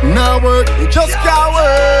thing, no work. You just can't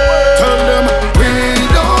work. Tell them we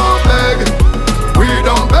don't beg. We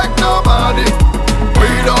don't beg nobody. We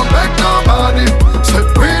don't beg nobody. Say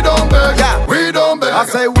we don't beg. Yeah. We don't beg. I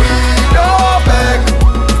say we don't beg.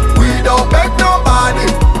 We don't beg nobody.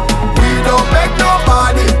 We don't beg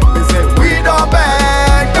nobody. They say we don't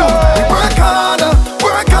beg. No. Work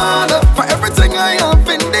harder for everything I have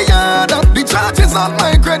in the yard. The charges on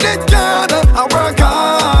my credit card. I work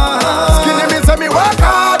hard. Skinny me say me work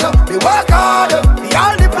hard. Me work hard. The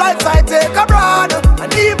all the flights I take abroad.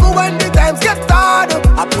 And even when the times get hard,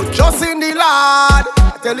 I put just in the Lord.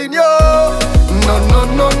 I'm telling you,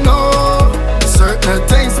 no. Certain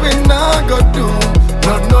things we not go do.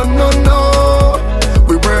 No.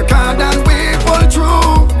 We work hard and we pull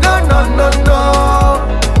through. No.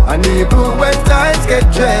 And even when times get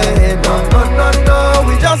drained, no.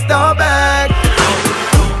 We just don't beg.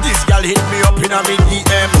 This girl hit me up in a mid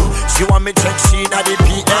DM. She want me check she na the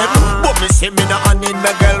PM. But me say me na on in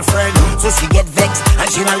my girlfriend. So she get vexed and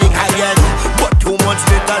she na link again. But 2 months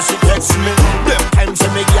later she text me. Them times she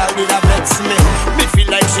me girl did a vex me. Me feel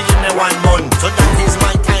like she give me 1 month. So that is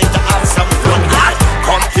my time to have some fun.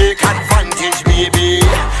 Come take advantage, baby.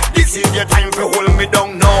 This is your time to hold me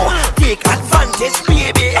down now. Take advantage,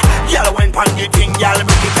 baby. Y'all went on the thing, y'all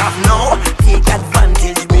make it up now. Take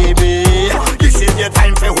advantage, baby. This is your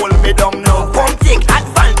time to hold me down now. Come take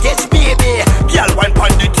advantage, baby. Y'all went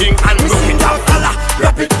on the thing and broke it out.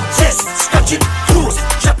 Rap it, chest, scratch it, cruise,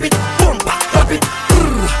 chop it, bumper, rap it.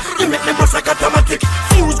 You make me bust like automatic.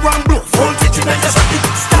 Fuse one blow, voltage in your socket.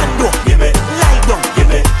 Stand up, give me, lie down, give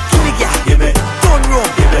me, girl, give me, turn round,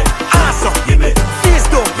 give me, ass up, give me, face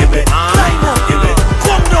down, give me, climb up, give me,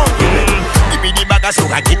 come down, give me. Give me the bag of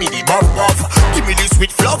sugar, give me the buff. Give me the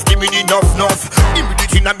sweet fluff, give me the nuff. Give me the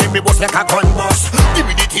thing that make me bust like a gun bust. Give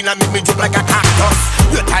me the thing that make me jump like a cactus.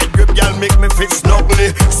 Your tight grip, girl, make me feel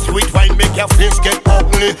snuggly. Sweet wine make your face get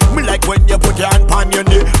ugly. Me like when you put your hand on your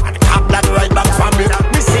knee and cap that right back from me.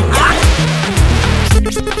 Me sing, yeah.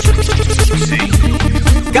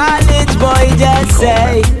 College boy just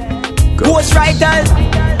say, ghostwriters,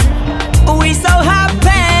 we so happy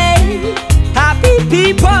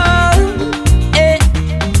people.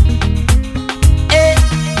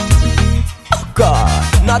 Oh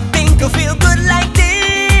God, nothing could feel good like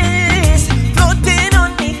this. Floating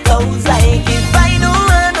on the clouds like if I don't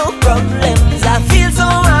have no problems. I feel so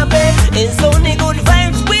happy. It's only good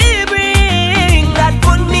vibes we bring that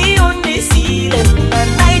put me on the ceiling.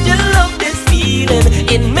 And I just love this feeling.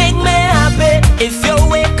 It make me happy. If you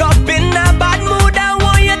wake up in a bad mood, I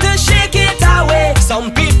want you to shake it away.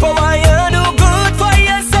 Some people want you to do good for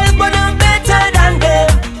yourself, but I'm better than them.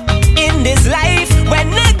 In this life, when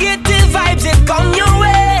negative vibes it come your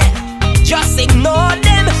way, just ignore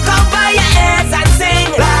them. Cover your ears and sing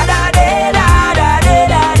la da da da da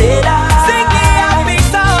da da da. Sing the happy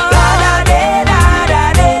song la da da da da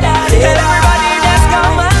da da. Tell everybody just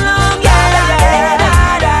come along, yeah la da da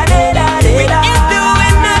da da da. We ain't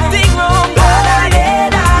doing nothing wrong, la da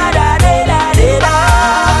da da da da da.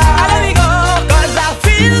 Let me go, 'cause I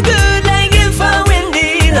feel good like if I win the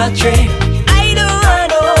lottery. I don't want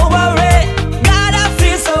to worry. God, I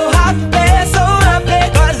feel so happy,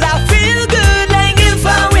 'cause I feel good like if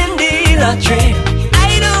I win the lottery.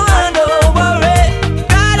 I don't want to worry.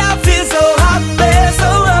 God, I feel so happy.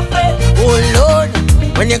 Oh Lord,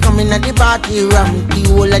 when you come in at the party, ram the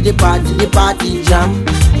whole of the party jam.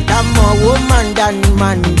 That more woman than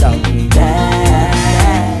man down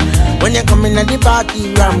there. When you come in at the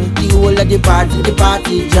party, ram the whole of the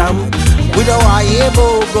party jam. We don't want a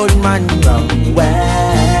gunman down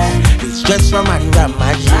where. It's just from and ram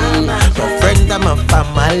my dream. My friends and my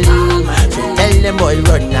family. So tell them boy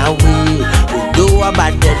run away. We do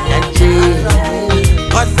about energy.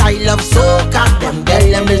 'Cause I love soca. Them tell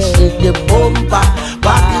them to shake the bumper.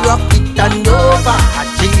 Party rock it and over. I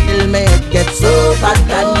drink till my head gets so bad.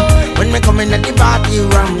 And when me come in at the party,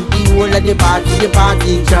 ram the whole of the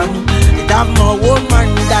party jam. It have more woman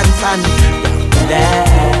dance and down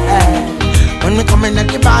there. When me come in at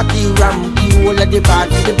the party, ram the whole of the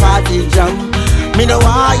party jam. Me know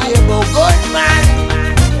why you go good man.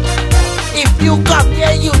 If you come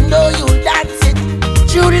here, you know you dance it.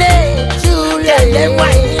 Too late. Tell them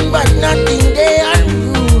whining, but nothing they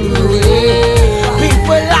unruly.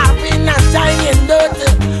 People laughing and singing, though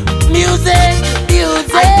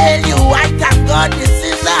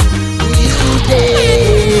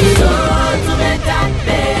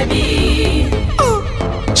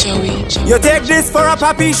You take this for a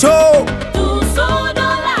papi show. Do so,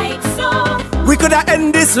 don't like so. We coulda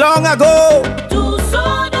end this long ago. Do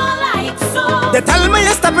so, don't like so. They tell me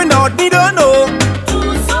you're stepping out, me don't know.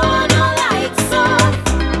 Do so, don't like so.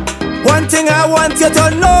 One thing I want you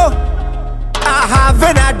to know, I have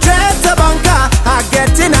an address to banker. I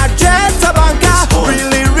get in a jet to banker.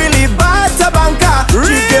 Really, really bad to banker.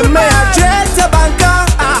 She give me a jet to banker.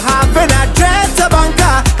 I have an address to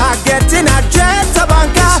banker. I get in a jet to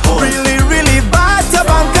banker. Really, really bad to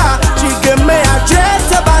banker. She give me a jet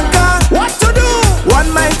to banker. What to do?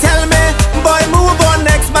 One man tell me, boy move on.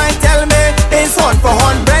 Next man tell me, it's horn for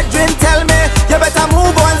horn. Brethren tell me, you better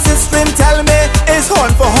move on. Sister tell me, it's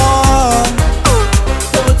horn for horn.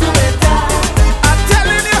 I'm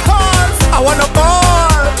telling you horns, I wanna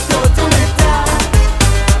ball.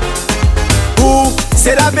 Who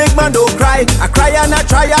said a big man don't cry? I cry and I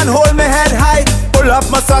try and hold my head high. Pull up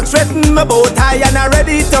my socks, straighten my bow tie, and I'm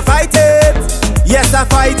ready to fight it. Yes I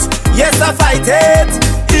fight it.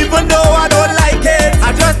 Even though I don't like it,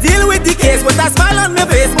 I just deal with the case with a smile on my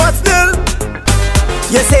face. But still,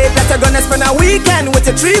 you say that you're gonna spend a weekend with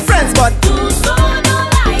your 3 friends, but do so, don't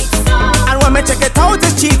like so. And when me check it out,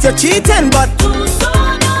 it's cheat, you're cheating, but do so,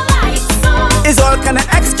 don't like so. It's all kind of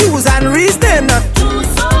excuse and reason. Do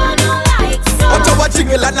so, don't like so. Watch out,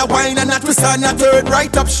 jiggle and a wine and a twist and a turn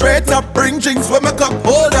right up, straight up. Bring drinks when me cup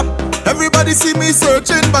hold up. Everybody see me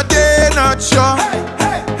searching, but they're not sure.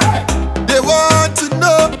 They want to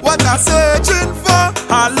know what I'm searching for.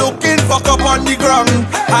 I'm looking for cup on the ground.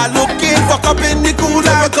 I'm looking for cup in the cooler.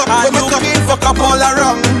 I'm looking for cup all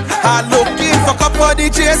around. I'm looking for cup for the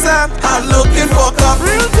chaser. I'm looking for cup.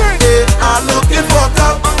 I'm looking for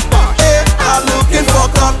cup. I'm looking for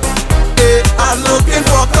cup. I'm looking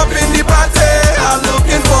for cup in the party. I'm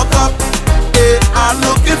looking for cup. I'm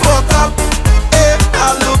looking for cup.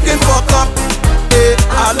 I'm looking for cup.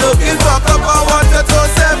 I'm looking for cup. I want to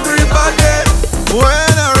toast everybody.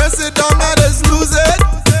 When I rest it down, I just lose it.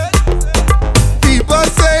 People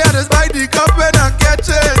say I just buy the cup when I catch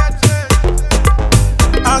it.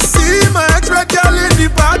 I see my ex-girl in the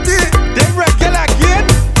party. They regular again.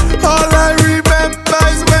 All I remember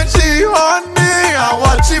is when she on me. I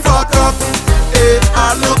want she fuck up.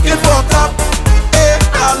 I'm looking for cup.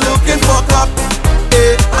 I'm looking for cup.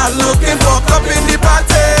 I'm looking for cup in the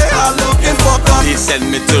party. I'm looking for cup. They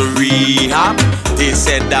send me to rehab. They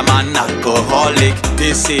said I'm an alcoholic.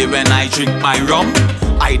 They say when I drink my rum,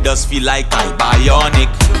 I just feel like I'm bionic.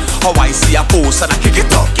 How I see a post and I kick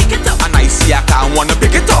it up. And I see a car, wanna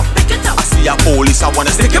pick it up. I see a police, I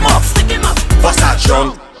wanna stick him up. What's that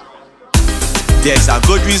drunk? There's a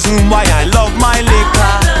good reason why I love my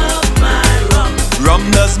liquor.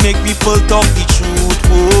 Rum does make people talk the truth.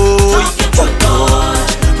 Oh.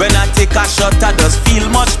 When I take a shot, I just feel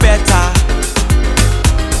much better.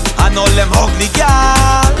 And all them ugly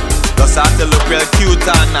girl just have to look real cute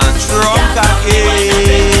and drunk again.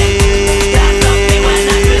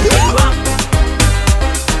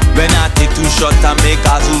 When I take 2 shots, I make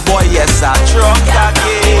a zoo boy, yes, I drunk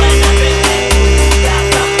again.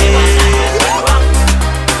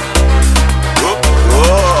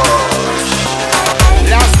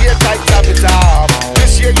 Last year tight cap it up.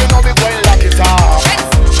 This year you know we going lock it up.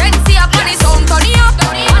 Trend see up on his own, turn it up.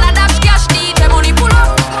 All of dash cash need the money pull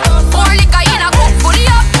up. Pour liquor in a cup, pull it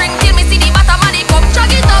up. Drink till me see the bottom of the cup,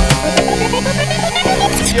 chug it up.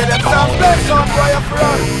 Yeah, them some bless on fire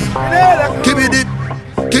front. Give me the,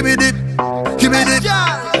 give me the, give me the,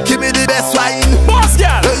 give me the best wine. Boss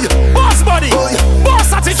girl, boss body,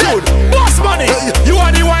 boss attitude, boss money. You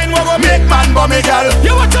are the wine where we make man bummy girl.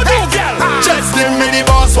 You what you do, girl? Just give me the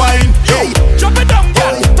boss wine. Yo, drop it down,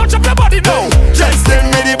 girl. Touch up your body now. Just give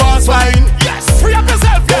me the boss wine. Yes, free up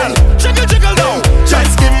yourself, girl. Jiggle, jiggle now.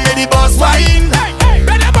 Just give me the boss wine. Hey, hey,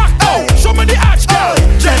 bend your back now. Show me the arch, girl.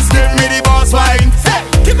 Just give me the boss wine. Hey,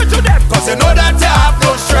 give it to them, cause you know that you have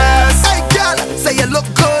no stress. Hey girl, say you look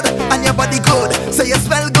good and your body good. Say you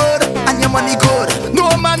smell good and your money good.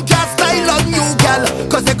 No man can style on you, girl,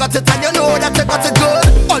 cause you got it and you know that you got it good.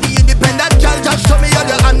 All the independent girl, just show me all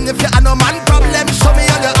your hand. If you have no man problem, show me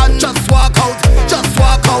all your hand. Just walk out,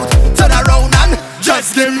 turn around and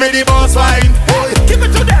just give me the boss wine. Hey, give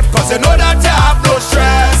it to them, cause you know that you have no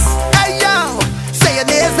stress. Hey yo, say your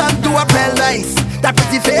nails and do a real nice. That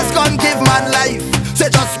pretty face gon' give man life. Say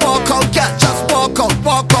just walk out, girl, just walk out,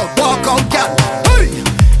 girl. Hey,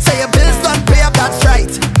 say your bills don't pay up, that's right.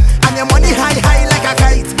 And your money high like a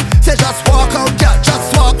kite. Say just walk out, girl,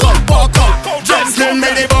 just walk out. Just give me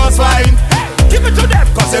the boss wine. Give it to them,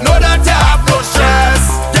 cause you know that you have no stress.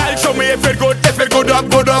 Girl, show me if it good up,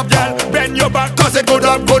 girl. Bend your back, cause it good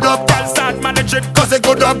up, girl. Start managing, cause it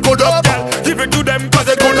good up, girl. Give it to them, cause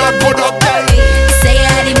it good up, girl.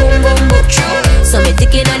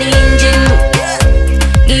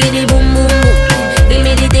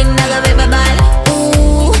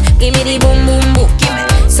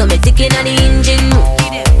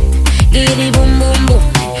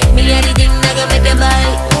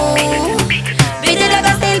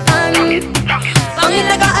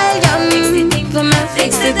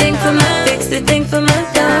 my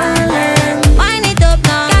darling. Wind it up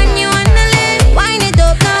now. Can you handle it? Wind it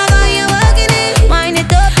up now. How you working it? Wind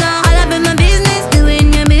it up now. All up in my business,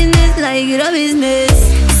 doing your business like you a business.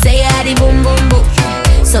 Say I the boom boom boom.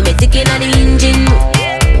 So me ticking on the engine.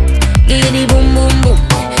 Give me the boom boom boom.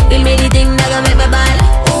 Give me the thing that gon' make my ball.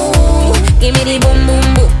 Ooh, give me the boom boom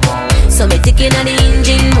boom. So me ticking on the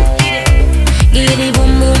engine. Give me the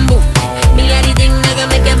boom boom boom. Me a the thing that gon'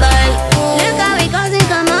 make your ball. Look how we causing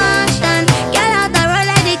commotion. Girl out the roll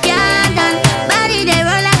like the canton. Body they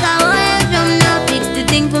roll like a whole drum. Now fix the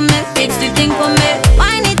thing for me. Fix the thing for me.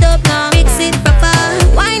 Wind it up now. Fix it proper.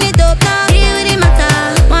 Wind it up now. Deal with the matter.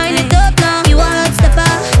 Wind it up now. You a hot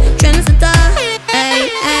stepper. Trendsetter. Hey,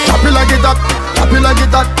 hey. Chop it like it up. Chop it like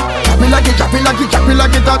it up. Chop it like it. Chop it like it. Chop it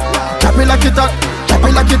like it up. Chop it like it up. Chop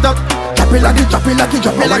it like it up. Chop it like it. Chop it like it.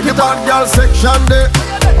 Chop it like it. Bad girl section day.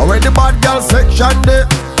 Already bad girl section day.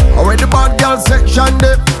 Already bad girl section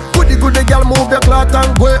day. Goody goody girl move your cloth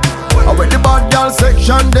and go. Already bad girl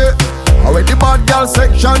section day. Already bad girl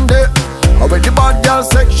section day. Already bad girl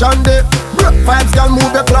section day. Vibes girl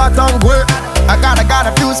move your cloth and go. I got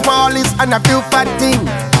a few smallies and a few fat things.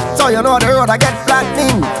 So you know the road I get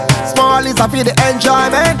flattening. Small is I feel the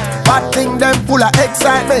enjoyment. Fat thing them full of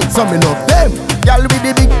excitement. So me love them. Girl with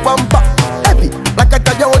the big bumper. Heavy like a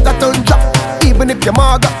Toyota Tundra. Even if you're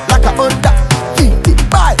maga like a Honda. 50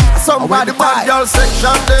 buy somebody bad girl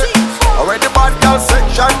section day. Already bad girl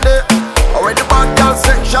section day. Already bad girl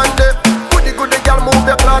section day. Goody goody girl move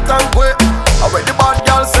your cloth and go. Already bad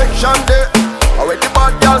girl section day. Already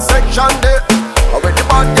bad girl section day. Already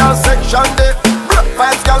bad girl section day.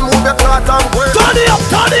 Vibes girl move your cloth and go. Turn it up,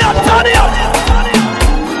 turn it up, turn it up.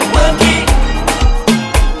 Work it,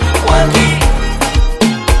 work it,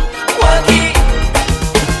 work it,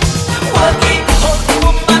 work it. Hold the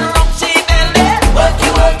woman rock she belly. Work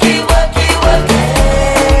it, work it, work it, work it.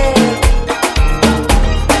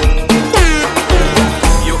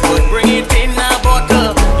 You could bring it in a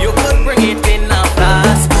bottle. You could bring it in a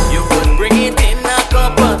flask. You could bring it in a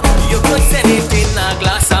cup. You could send it in a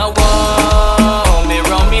glass of water.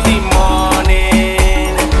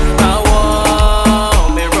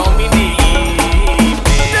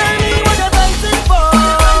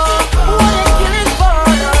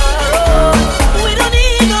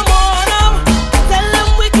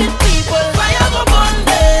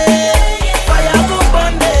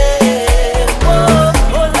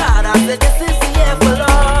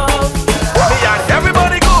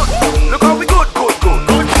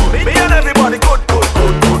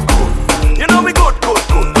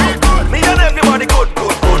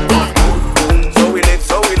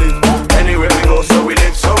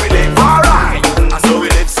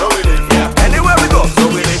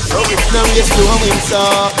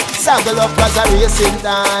 Buckle up cause a racing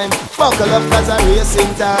time. Buckle up cause a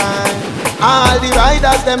racing time. All the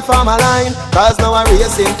riders them from a line, cause now a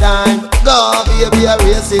racing time. Go baby a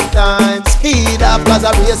racing time. Speed up cause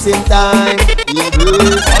a racing time.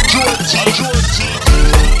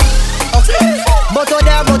 Moto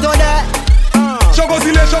there.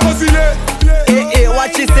 Chocosile. Hey,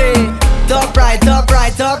 what you say? Top right.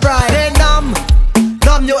 Say nom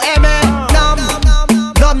you aimé.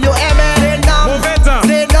 Nom you aimé.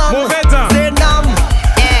 Say nom.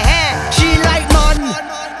 She like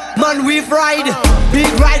man we ride.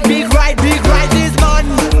 Big ride this man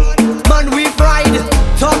we ride.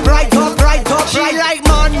 Top right. She like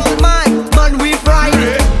man we ride.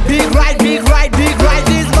 Big ride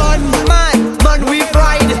this man we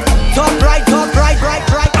ride. Top right.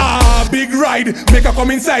 Big ride, make her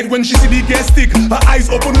come inside when she see the gas stick. Her eyes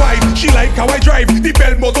open wide, she like how I drive the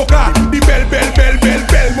bell motor car. The bell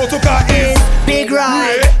motor car is big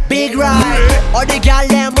ride. All the gal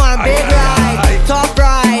them want big ride. Top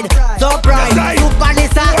ride. Super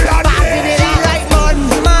Nissan, passing it out like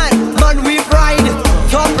man we ride.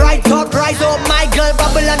 Top right. Oh my girl,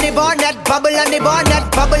 bubble on the bonnet,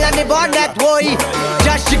 boy.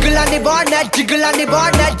 Just jiggle on the bonnet,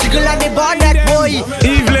 boy.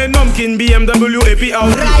 Evelyn Numkin BMW AP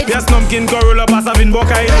out. Yes, Numkin Corolla pass a bin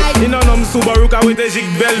Bokai. In a Num Subaru car with a jig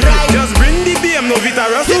bell. Just bring the BM no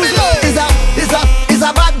Vitara. It's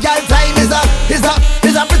a bad girl time. It's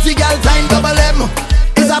a pretty girl time. Double M.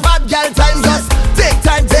 It's a bad girl time. Just take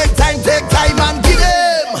time and give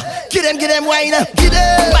them wine. Give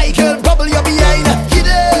them Michael bubble your behind. Give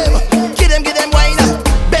them wine.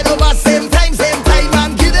 Bend over same time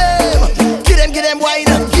and give them wine.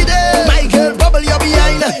 Give them Michael bubble your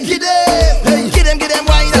behind. Give them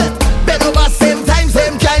wine. Bend over same time.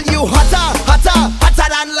 Girl you hotter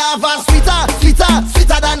than lava,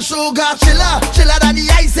 sweeter than sugar, chiller than the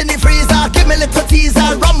ice in the freezer. Give me a little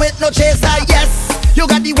teaser, rum with no chaser. Yes, you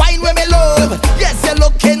got the wine with me love. Yes.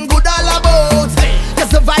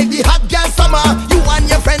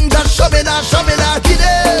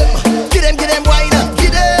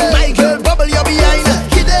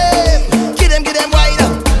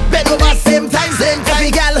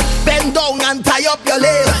 up your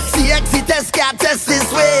lace. CXC test can't test this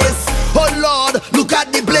waist. Oh Lord, look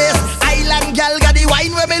at the place. Island gal got the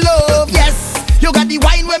wine where me love. Yes, you got the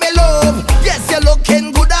wine where me love. Yes, you're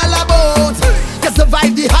looking good all about. You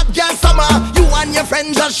survive the hot girl summer. You and your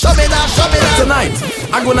friends just shoving out, shoving out. Tonight,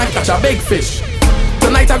 I'm gonna catch a big fish.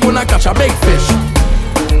 Tonight, I'm gonna catch a big fish.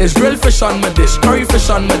 It's grilled fish on my dish, curry fish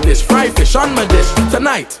on my dish, fried fish on my dish.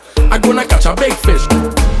 Tonight, I'm gonna catch a big fish.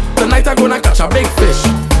 Tonight, I'm gonna catch a big fish.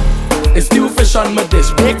 It's stew fish on my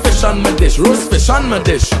dish, baked fish on my dish, roast fish on my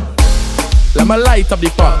dish. Let me light up the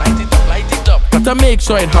pot. Light it up, light it up. Gotta make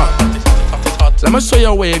sure it hot. Let me show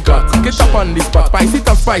you where you got. Get up on the spot, spice it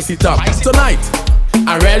up, spice it up. Tonight,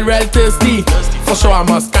 I'm real thirsty. For sure I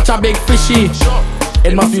must catch a big fishy.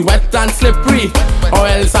 It must be wet and slippery, or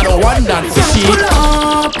else I don't want that fishy. Pull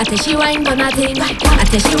up, I tell she wine for nothing. I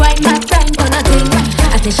tell she wine back, climb for nothing.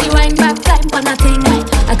 I tell she wine back, climb for nothing.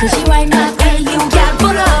 I tell she wine back, hey you girl,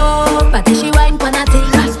 pull up. I tell she wine for nothing.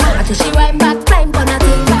 I tell she wine back, climb for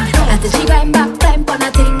nothing. I tell she wine back, climb for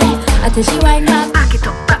nothing. I tell she wine back, back it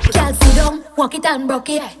up, back it up. Girl, sit down, walk it and broke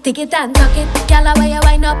it, take it and tuck it. Girl, why you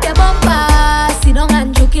wind up your bumper? Sit down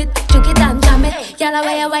and juke it and jam it. Girl,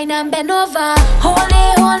 why you wine and bend over? Whole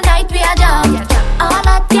night we are jam. All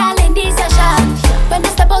that girl in this session. When they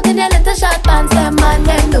step out in their little short pants, them man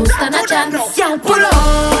them no stand a chance. Girl, pull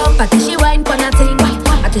up. I tell she wine for nothing.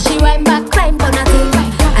 I tell she wine back, climb for nothing.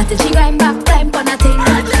 I tell she wine back, climb for nothing.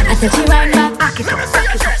 I tell she wine back, back it up,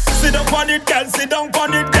 back it up. Sit down on it, girl. Sit down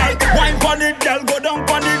on it, girl. Wine on it, girl. Go down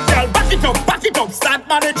on it, girl. Back it up, back it up. Start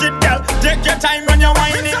manage it, girl. Take your time when you're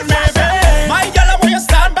whining, baby. My girl, when you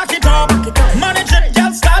start, back it up. Manage it,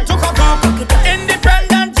 girl. Start to cock up.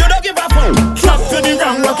 Independent, you don't give a fuck. Drop to the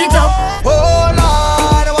ground, rock it up. Oh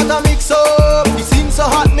Lord, what a mix up. It seems so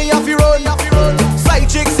hot, me have to run. Side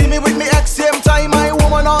chick see me with me ex same time. My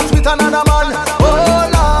woman out with another man. Oh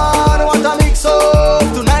Lord, what a mix up.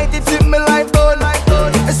 Tonight it seems me life done.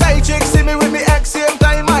 Side chick see me with me ex same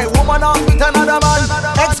time. My woman out with another man.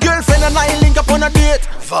 Ex-girlfriend and I link up on a date.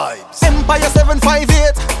 Vibes. Empire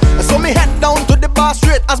 758. So me head down to the bar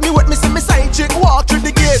straight. As me with me see me side chick walk through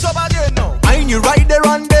the gate. I knew right there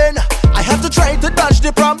and then I had to try to dodge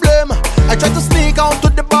the problem. I tried to sneak out to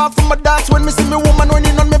the bar from my dance when me see me woman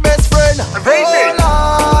running on my best friend. Oh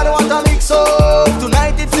Lord, what a mix up.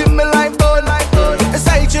 Tonight it seems me life done. A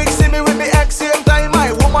side chick see me with me ex same time.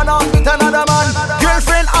 My woman out with another man.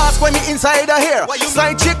 Girlfriend ask when me inside her hair.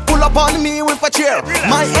 Side chick pull up on me with a chair.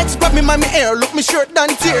 My ex grab me by my hair, look me shirt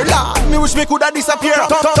down tear. Lord, me wish me coulda disappear.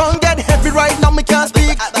 Tongue get heavy right now, me can't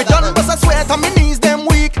speak. Me done bust a sweat and me knees them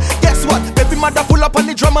weak. Guess what? Baby mother pull up on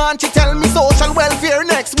the drum and she tell me social welfare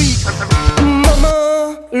next week.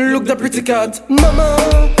 Mama, look the pretty cat. Mama,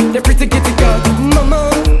 the pretty kitty cat.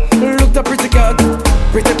 Mama, look the pretty cat.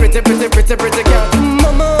 Pretty, pretty, pretty, pretty, pretty cat.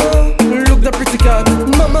 Mama, look the pretty cat.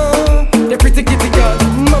 Mama, the pretty kitty cat.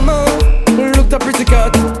 Mama, look the pretty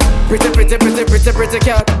cat. Pretty, pretty, pretty, pretty, pretty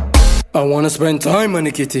cat. I wanna spend time on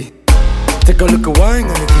the kitty. Take a look at wine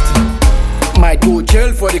on the kitty. Might go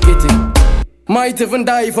jail for the kitty. Might even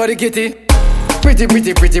die for the kitty. Pretty,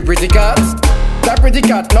 pretty, pretty, pretty cat. That pretty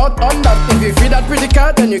cat not on that. If you feed that pretty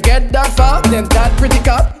cat and you get that far, then that pretty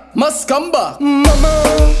cat must come back. Mama,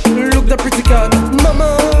 look the pretty cat.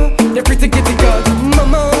 Mama, the pretty kitty cat.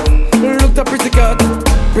 Mama, look the pretty cat.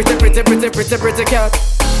 Pretty, pretty, pretty, pretty, pretty cat.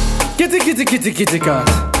 Kitty, kitty, kitty, kitty cat.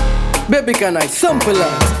 Baby, can I sample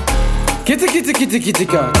that? Kitty, kitty, kitty, kitty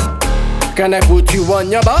cat. Can I put you on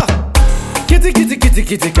your back? Kitty, kitty, kitty,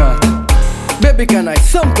 kitty cat. Baby, can I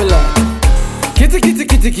sample that? Kitty, kitty,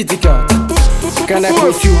 kitty, kitty cat. Can I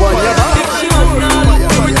put you on your back? If she man nah look,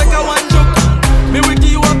 me will take a one joke. Me will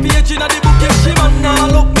give you a page inna the book. If she man nah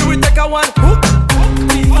look, me will take a one hook.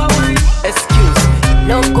 Excuse me.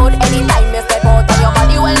 Look good anytime you step out and your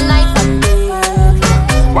body well nice and big.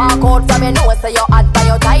 Walk out from your nose so your hot but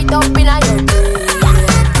you tight up inna your day.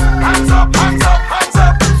 Hands up, hands up, hands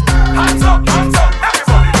up, hands up, hands up.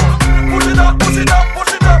 Everybody, push it up, push it up,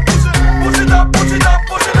 push it up, push it up, push it up,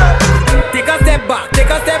 push it up. Take a step back,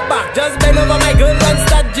 just bend over my girl and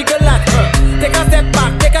start jiggle that. Take a step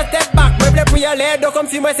back, meuble pour your leg, donc comme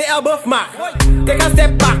si moi c'est above mark. Take a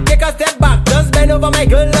step back, just bend over my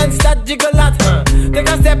girl and start jiggle that. Take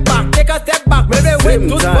a step back, meuble wait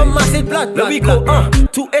tout from massive blood. Here we go,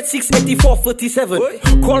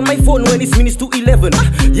 286-84-47. Call my phone when it's minutes to 11.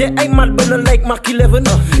 Yeah, I'm mad but not like Mark 11.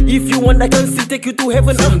 If you want I can still take you to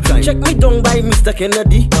heaven. Check me down by Mr.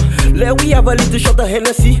 Kennedy. Let we have a little shot of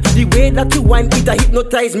Hennessy. The way that you whine it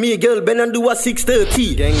hypnotize me, girl. Bend and do a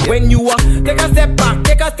 630. When you are take a step back,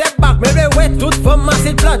 maybe wet tooth from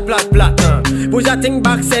massive blood. Push that thing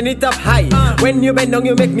back, send it up high. When you bend down,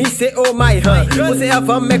 you make me say oh my, Pussy a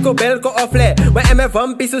femme, make a belle, go off flare. When I'm a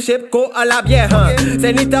femme, piece of shape, go a la bière,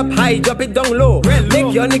 Send it up high, drop it down low.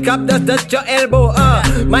 Make your neck up, just touch your elbow,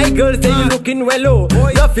 My girl say you looking well low.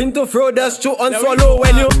 Nothing to throw, just chew and swallow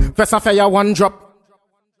when you. First of all, one drop.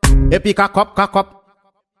 Epic a cup.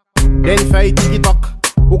 Then fight TikTok.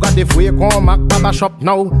 Who got the free come back baba shop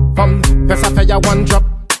now? From first of all, one drop.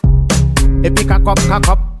 Epic a cup.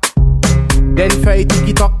 Then fight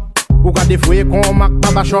TikTok. Who got the free come back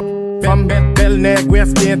baba shop? From belle nègre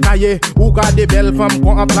skin taillé. Who got the belle femme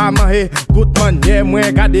qu'on emploie. Tout manière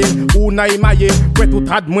moins gardé. Ou na imaillé. Pour tout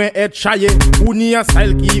rad moins être chaillé. Ou ni un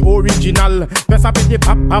style qui original. Fais ça péter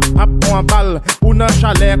pap en balle. Ou nan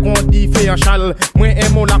chalet qu'on dit fait un chal. Moins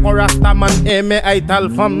aimons la qu'on rasta man aime aital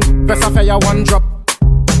femme. Fais ça fait ya one drop.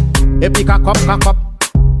 Et puis ka cup.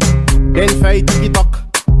 Then fait TikTok.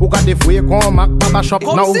 Who got the free come back baba shop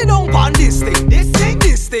now? Come sit down on this thing.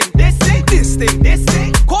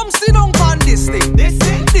 Come sit down on this thing.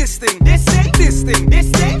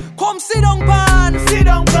 Come sit down pan.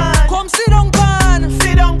 Come sit down pan.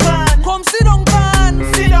 Come sit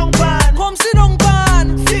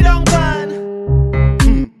down pan.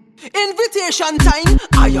 Invitation time.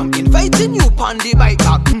 I am inviting you on the bike,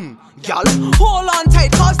 Girl, hold on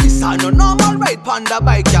tight, cause this is no normal ride on the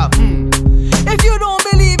bike, If you don't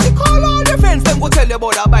believe me, call all your friends, them go tell you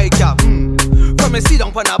about a bike, From a sit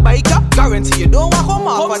down on a bike, guarantee you don't want to come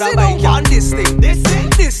off on a bike, on this thing.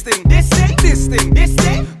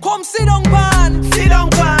 Come sit down, pan.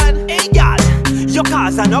 Hey, girl, your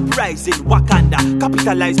cause an uprising, Wakanda.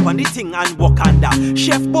 Capitalize on the thing and Wakanda.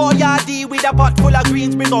 Chef Boyardee with a pot full of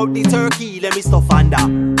greens, bring out the turkey, let me stuff under.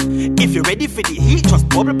 If you're ready for the heat, just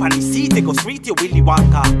bubble on the seat, take us sweet, you Willy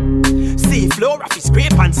Wonka. See floor off his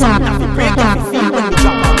scrape and something off his break off his feet when you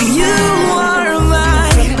drop off. You are mine.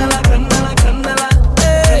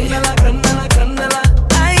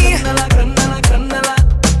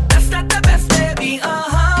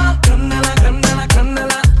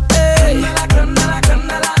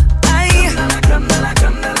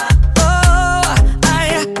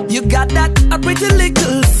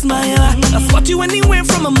 You anywhere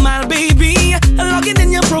from a mile, baby. Log it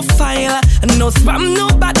in your profile. No spam, no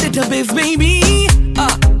bad database, baby.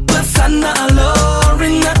 Plus I'm not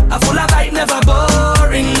alluring. I full of light, never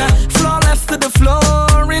boring. Flawless to the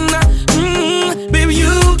flooring. Baby,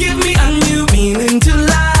 you give me a new meaning to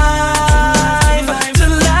life.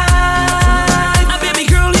 Baby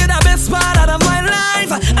girl, you're the best part out of my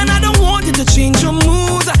life. And I don't want you to change your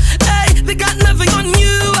mood. Hey, they got nothing on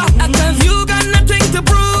you. Cause you got nothing to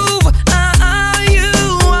prove.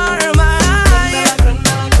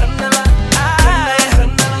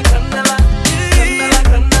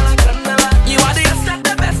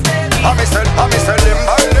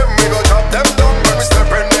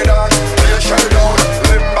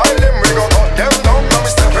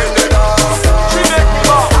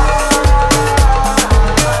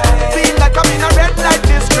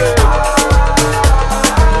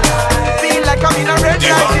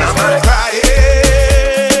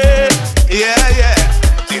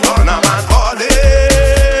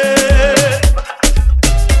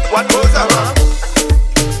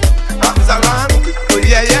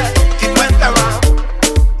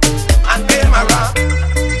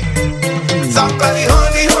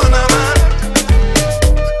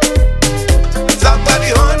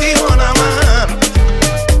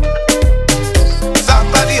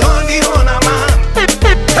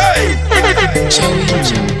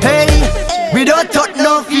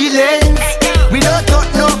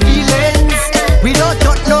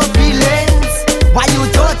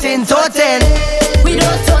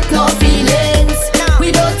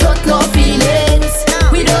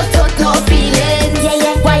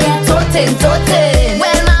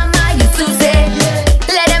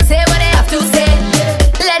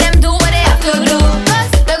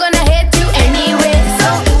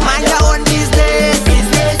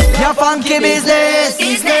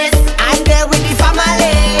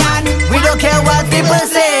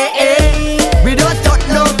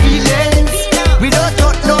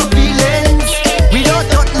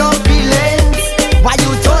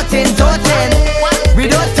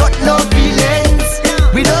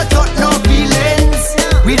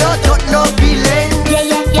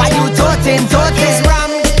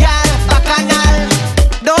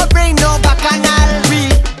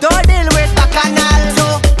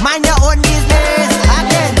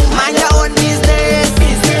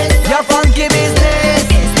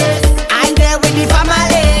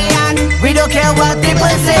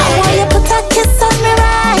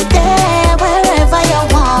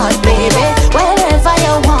 Wherever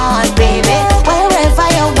you want, baby.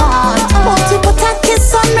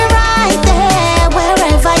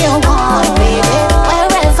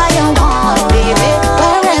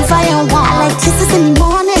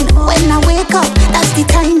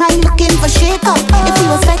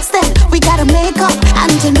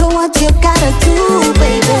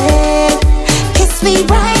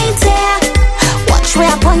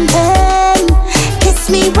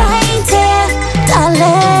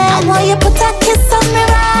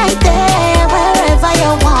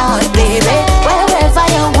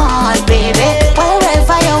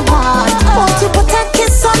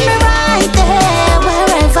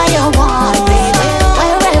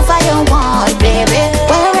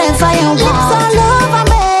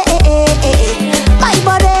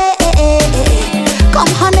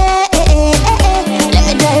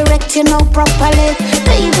 you know properly.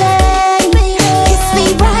 Baby, kiss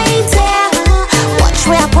me right there. Watch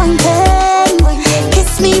where I pointing.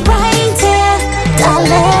 Kiss me right there, darling.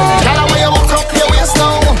 Tell her where you walk up your waist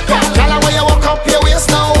now. Tell her where you walk up your waist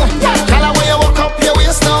now. Tell her where you walk up your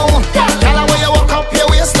waist now. Tell her where you walk up your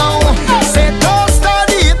waist now. Say don't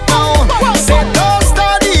study it now. Say don't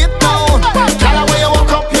study it now. Tell her where you walk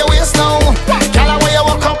up your waist now. Tell her where you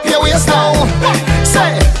walk up your waist now.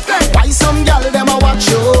 Say why some gal them a watch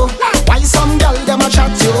you? Why some gal them a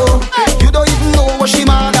chat you? You don't even know what she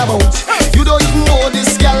mad about. You don't even know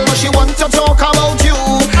this gal what she want to talk about you.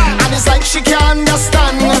 And it's like she can't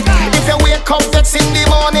understand. If you wake up that's in the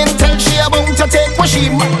morning, tell she about to take what she.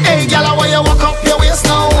 Hey gal, why you walk up your waist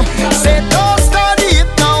now? Say don't study it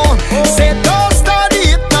now. Say don't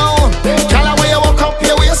study it now. Tell her where you walk up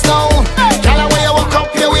your waist now. Tell her where you walk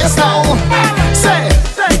up your waist now. Say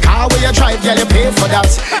the car where you drive, girl, you pay for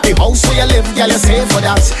that. The house where you live, girl, you save for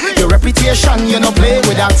that. Your reputation, you no play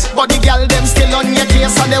with that. But the girl them still on your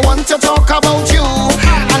case and they want to talk about you.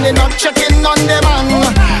 And they not checking on the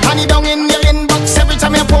man. And he down in your inbox every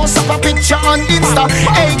time you post up a picture on Insta.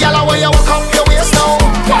 Hey, girl, where you walk up your waist now?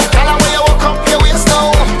 Tell her where you walk up your waist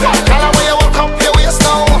now. Tell her where you walk up your waist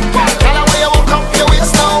now. Tell her where you walk up your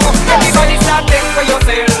waist now. Everybody start take for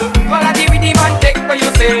yourself. Follow the rhythm and take for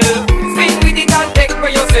yourself. Sing with it and take for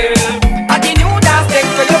yourself. And the new dance take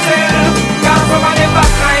for yourself. Cause some of the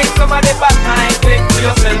bad time, some of the bad time. Take for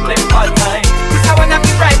yourself, take all time. This a one of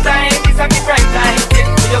the bright time, this a the bright time. Take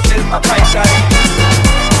for yourself a bright time.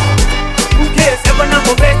 Who cares? Ever not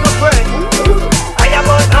go beg no friend. I am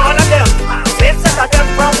on all of them. Same set of them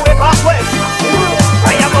from way back west.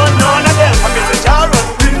 I am on all of them. I'm Mr. Charles,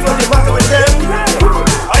 please don't be matter with them.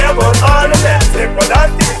 I am on all of them. Take for that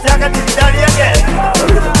thing, take a thing daddy again.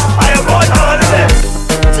 I am on all of them.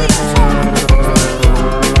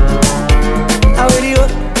 How will you?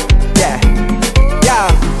 Yeah, yeah.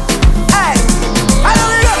 Hey, how do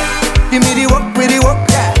we go? Give me the work with the work,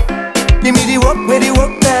 yeah. Give me the work with the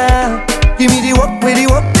work now. Give me the work with the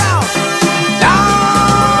work now.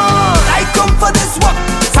 Now I come for this work.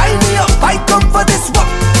 Sign me up. I come for this work.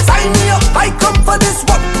 Sign me up. I come for this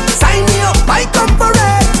work. Sign me up. I come for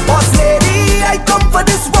it. Boss lady, I come for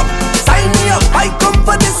this work. Sign me up. I come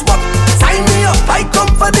for this work. Sign me up. I come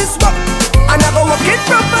for this work. I never work it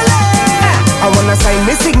properly. I wanna sign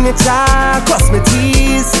my signature, cross my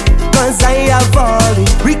T's, cause I have all the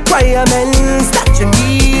requirements that you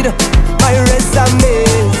need. My resume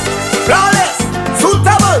is flawless,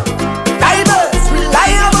 suitable, diverse,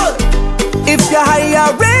 reliable. If you're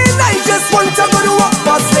hiring, I just want to go to work,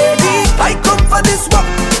 boss lady. I come for this work,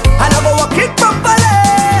 I never work it properly.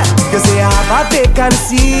 You say I have a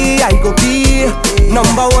vacancy, I go be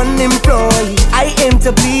number one employee. I aim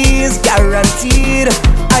to please, guaranteed.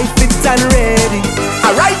 I fit and ready.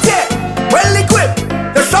 I right here, well equipped.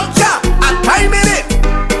 The structure, I'm timing it.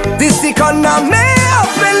 This economy, I've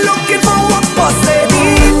been looking for work, boss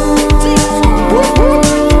lady.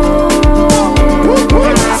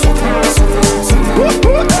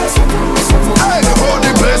 Hey, oh,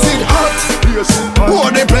 the place is hot. Oh,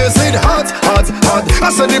 the place is hot, hot, hot. I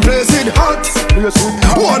said the place is hot.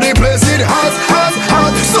 Oh, the place is hot, hot,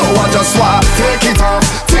 hot. So I just want take it off,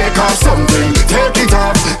 take off something, take it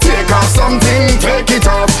off, take off something, take it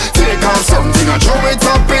off, take off something, and throw it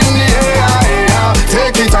up in the air.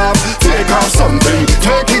 Take it off, take off something,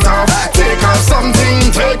 take it off, take off something,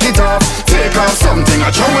 take it off, take off something,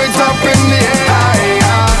 and throw it up in the air.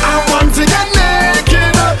 I want to get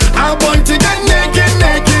naked, I want to get naked,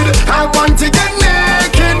 naked. I want to get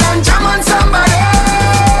naked and jam on somebody.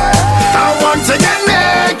 I want to get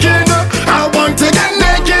naked, I want to get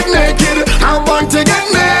naked, naked. I want to get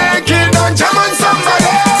naked and jam on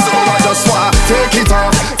somebody. So I just want take it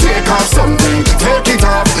off, take off something, take it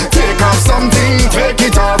off, take off something, take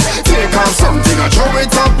it off, take off something, and throw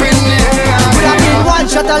it up in the air. Could have been one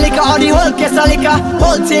shot of liquor or the whole case of liquor.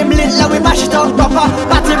 Whole team lit, like we mash it up proper.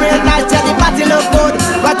 Party real nice, yeah, the party look good.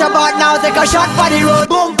 Right about now, take a shot for the road.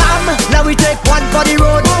 Boom bam, now we take one for the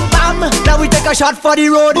road. Boom bam, now we take a shot for the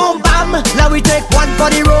road. Boom bam, now we take one for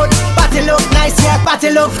the road. Party look nice, yeah, party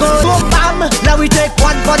look good. Boom bam, now we take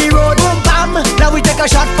one for the road. Boom bam, now we take a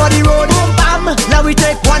shot for the road. Boom bam, now we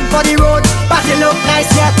take one for the road. Party look nice,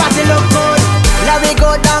 yeah, party look good. Now we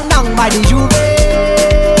go down by the Juve.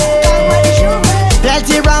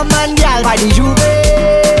 Plenty rum and gal by the Juve.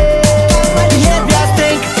 Behavior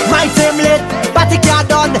stink, my team lit. Party car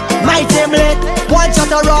done, my team lit. One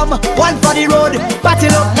shot of rum, one for the road. Party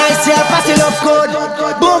look nice, yeah, party look good.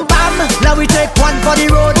 Boom bam, now we take one for the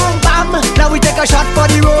road. Boom bam, now we take a shot for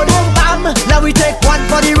the road. Boom bam, now we take one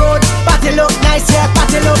for the road. Party look nice, yeah,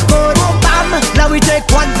 party look good. Boom bam, now we take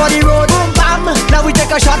one for the road.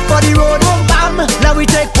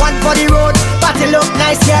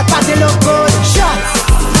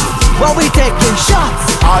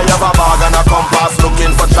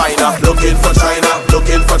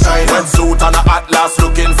 cutlass,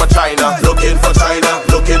 looking for China. Looking for China,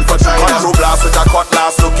 looking for China. Control blast with a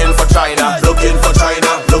cutlass, looking for China. Looking for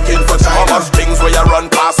China, looking for China. How much things where you run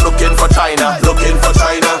past, looking for China. Looking for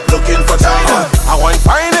China, looking for China. I go and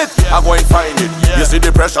find it, I go and find it. You see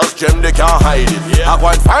the precious gem, they can't hide it. I go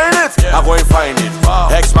and find it, I go and find it.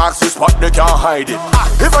 X marks the spot, they can't hide it.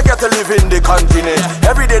 If I get to live in the continent,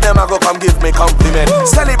 every day them I go come give me compliment.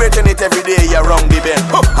 Celebrating it every day, you wrong the bend.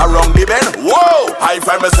 Around the bend, whoa! I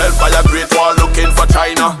find myself by a great wall, looking for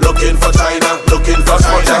China. Looking for China, looking for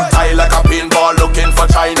China. Projectile like a pinball, looking for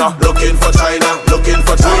China. Looking for China, looking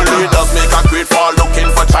for China. Really does make a great fall,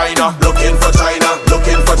 looking for China. Looking for China,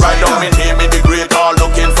 looking for China. Right down in here, me the great hall,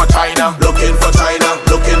 looking for China. Looking for China,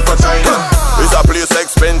 looking for China. It's a place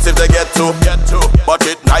expensive to get to, but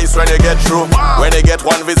it nice when you get through. When you get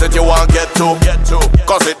one visit, you won't get to,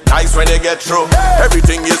 cause it nice when you get through.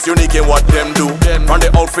 Everything is unique in what them do. From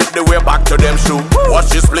the outfit, the way back to them shoe.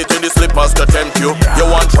 Watch you split in the slippers to tempt you. You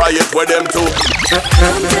want try it with them too.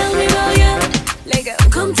 Come tell me about ya, Lego.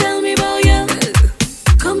 Come tell me about ya.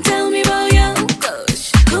 Come tell me about ya.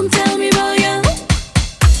 Come tell me about ya.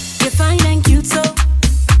 You're fine and cute so.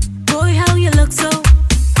 Boy, how you look so.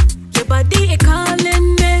 Your body it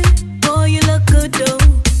calling me. Boy, you look good though.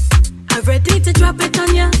 I'm ready to drop it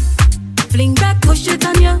on ya. Fling back, push it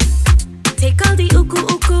on ya. Take all the uku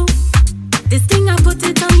uku. This thing I put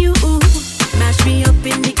it on you. Mash me up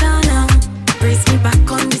in the corner. Brace me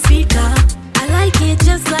back on the speaker. I like it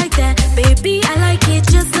just like that, baby. I like it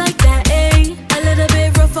just like that, ayy. A little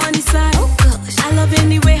bit rough on the side. Oh gosh, I love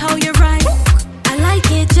anyway how you ride. I like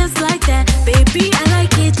it just like that, baby. I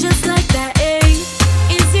like it just like that, ayy.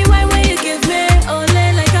 Is the right way you give me? Ole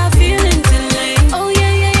like I feel into late. Oh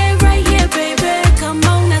yeah, yeah, yeah, right here, baby. Come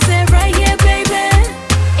on, I said right here, baby.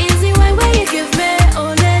 Is the right way you give me?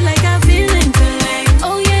 Ole like I feel into late.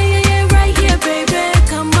 Oh yeah, yeah, yeah, right here, baby.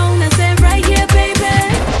 Come on, I said right here, baby.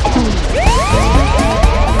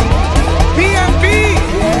 PMP.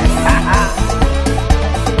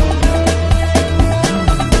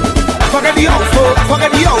 Forget the old folk,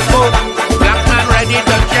 forget the old folk. Black man ready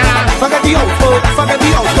to jam. Forget the old folk, forget the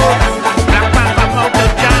old folk. Black man come out to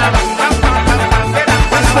jam.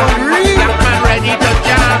 Black man ready to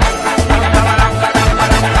jam.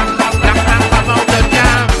 Black man come out to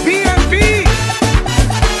jam. PMP.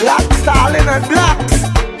 Black Stalin and Blacks.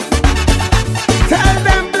 Tell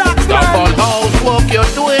them Blacks, Stop all man. housework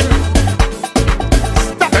you're doing.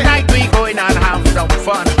 Tonight we going and have some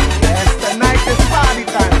fun. Yes, tonight is party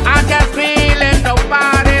time. I just feeling the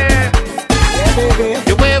party. Yeah, baby.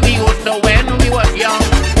 The way we used to when we was young.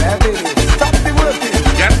 Yeah, baby. Stop the working.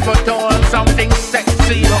 Just put on something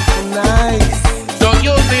sexy. Nice. So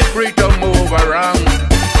you'll be free to move around.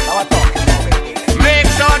 How I talking about it? Make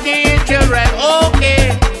sure the children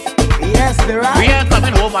okay. Yes, they're right. We ain't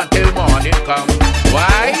coming home until morning come.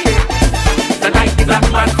 Why? Tonight the black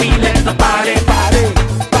man feeling the party. Party,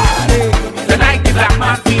 party. Tonight the black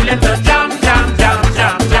man feeling the jam, jam, jam,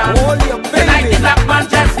 jam, jam. Hold your baby. Tonight the black man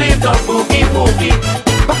just leave the boogie, boogie.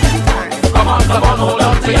 Party time. Come on, hold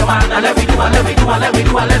on to your man and let me do a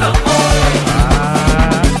little.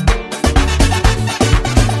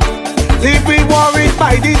 Leave we worried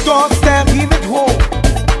by the doorstep, leave it home.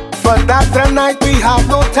 For that tonight we have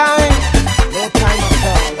no time. No time at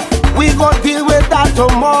all. We gon' deal with that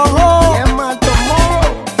tomorrow. Yeah, man, tomorrow.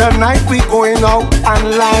 Tonight we going out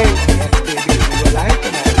online. Yes, baby, you like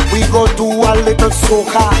it. We go do a little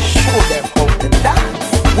soca, show them how to dance.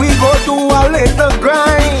 We go do a little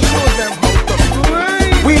grind, show them how to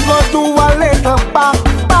grind. We go do a little back,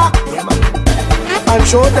 yeah, man. And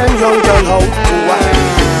show them young girl how to wine.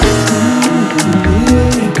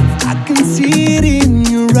 I can see it in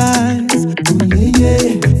your eyes.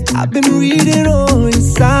 I've been reading all your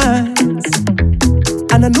signs,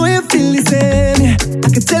 and I know you feel the same. I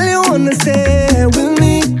can tell you wanna stay with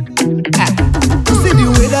me. You see the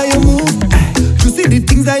way that you move, you see the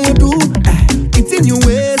things that you do. It's in your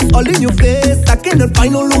waist, all in your face. I cannot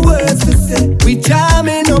find all the words to say. We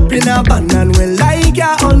jamming up in a band and we like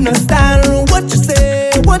you understand what you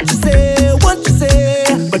say, what you say, what you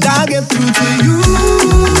say. But I'll get through to you.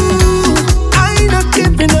 I ain't not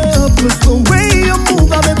giving up, 'cause the way you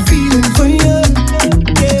move, I've been feeling for you.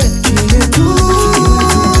 Yeah, you do.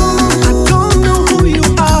 I don't know who you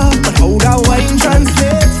are, but how that wine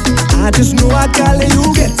translates. I just know I can't let you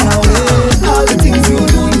get away. All the things you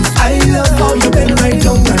do, I love how you bend right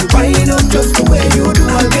down and wind up just the way you do.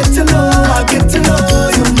 I'll get to know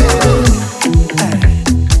you, man.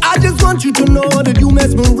 I just want you to know that you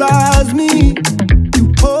mesmerize me.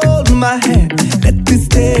 You hold my hand, let this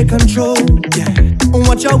take control. Yeah.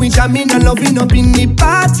 Watch how we jamming and loving up in the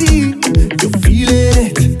party. You feeling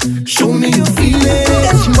it? Show me you feeling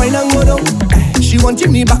down. She wanted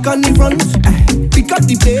me back on the front. Pick up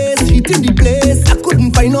the pace, hit in the place. I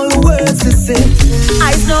couldn't find all the words to say.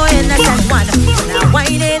 I's no innocent one. Now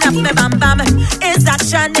winding up my bam bam. Is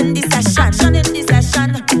action in the session? Action in the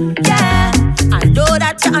session. Yeah, I know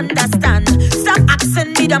that you understand. Stop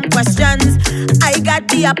asking me them questions. I got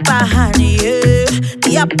the upper hand, yeah.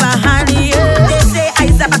 The upper hand, yeah. They say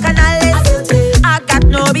I's a bacchanalist. I got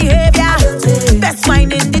no behavior. Best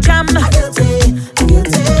wine in the jam.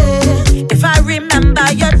 If I remember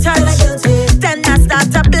your touch, then I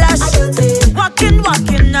start to blush. Walking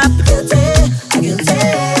up. Do you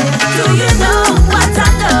know what I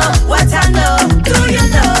know? What I know? Do you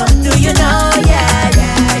know? Do you know? Yeah,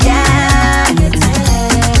 yeah, yeah.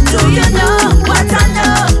 Do you know what I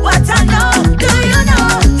know? What I know? Do you know?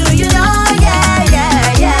 Do you know? Yeah,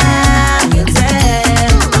 yeah, yeah.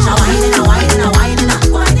 Now whining up.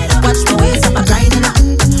 Watch the ways up, I'm grinding up.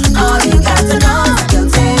 All you got to know.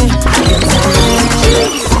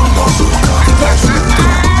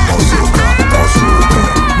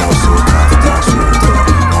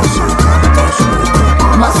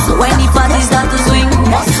 When the party start to swing,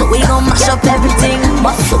 we gon' mash up everything.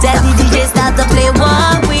 Tell the DJ start to play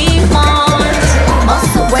what we want.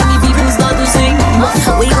 When the people start to sing,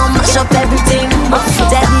 we gon' mash up everything.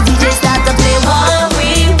 Tell the DJ start to play what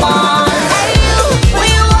we want. Hey you,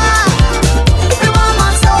 where you are? We want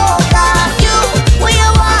more soca. You, where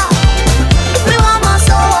you are? We want more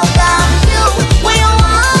soca. You, where you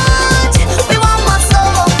want? We want more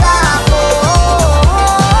soca.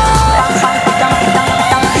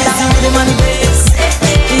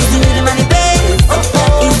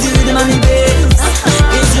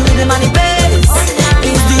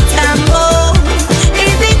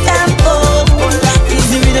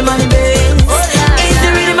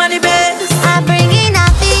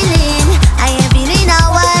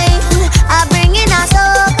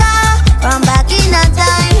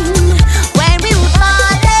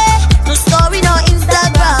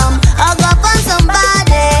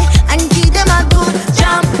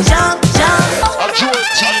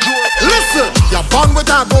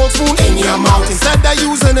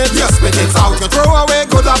 Using it, you spit it out. You throw away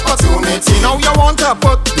good opportunity. Now you want to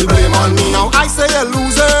put the blame on me. Now I say you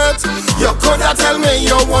lose it. You coulda tell me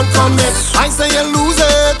you won't commit. I say you lose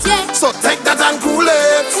it. So take that and cool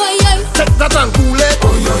it. Take that and cool it.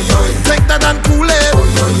 Take that and cool it.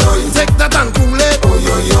 Take that and cool it.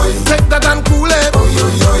 Take that and cool it.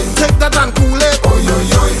 Take that and cool it.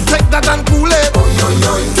 Take that and cool it.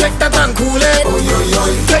 Take that and cool it.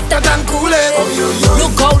 Take that and cool it.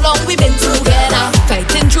 Look how long we've been together,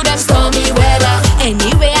 fighting through them stormy weather.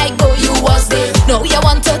 Anywhere I go, you was there. Now you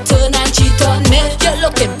want to turn and cheat on me. You're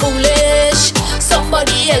looking foolish.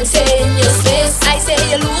 Somebody else in your space. I say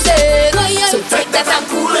you lose it. So take that and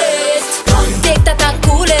cool it. Take that and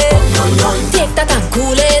cool it. Take that and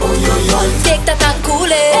cool it. Take that and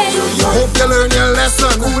cool it. Hope you learn your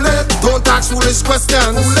lesson. Cool it. Don't ask foolish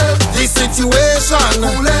questions. Cool it. This situation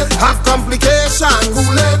cool it. Have complications.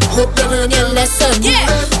 Cool it. Hope you learn your lesson. Yeah.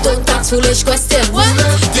 Don't ask foolish questions.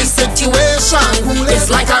 This situation is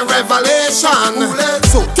like a revelation.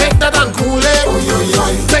 So take that and cool it.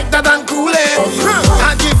 Take that and cool it.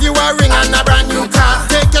 I'll give you a ring and a brand new car.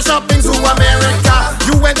 Take your shopping to America.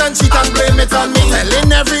 You went and cheat and blame it on me,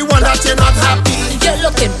 telling everyone that you're not happy. You're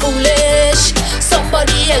looking foolish.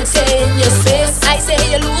 Somebody else in your space. I say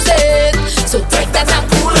you lose it. So take that and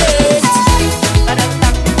cool it.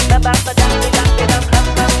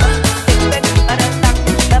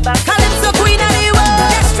 Calypso queen of the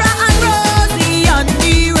world, Extra and Rosie on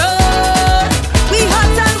the road. We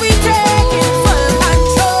hot and we taking full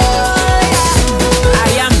control.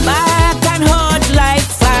 I am back and hot like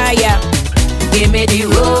fire. Give me the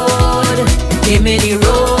road, give me the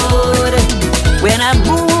road. When I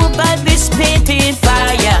move, I'll be spitting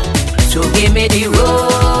fire. So give me the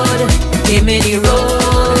road, give me the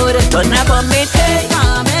road. Turn up on me, hey,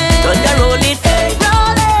 turn the roll it, hey,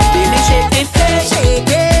 baby shake it, hey, shake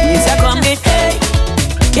it. Lisa come it, hey,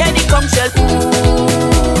 yeah the come shell, ooh.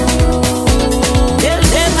 Tell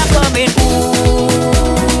them I'm coming, ooh.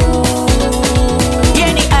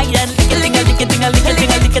 Yeah the iron, lick,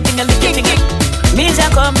 Lisa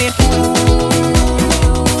coming, ooh.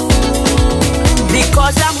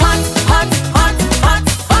 Because I'm hot, hot, hot, hot,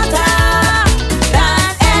 hotter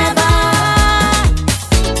than ever.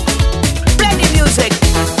 Play the music.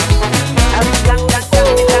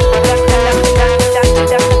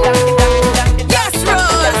 Yes,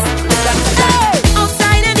 Rose. Hey,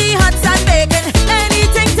 outside in the hot sun baking.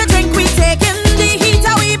 Anything to drink we taking. The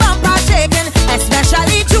heater we bumper shaking.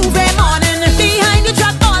 Especially Tuesday morning. Behind the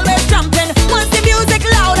truck always jumping. Once the music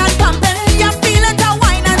loud and pumping, you feel it a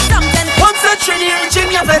wine and something.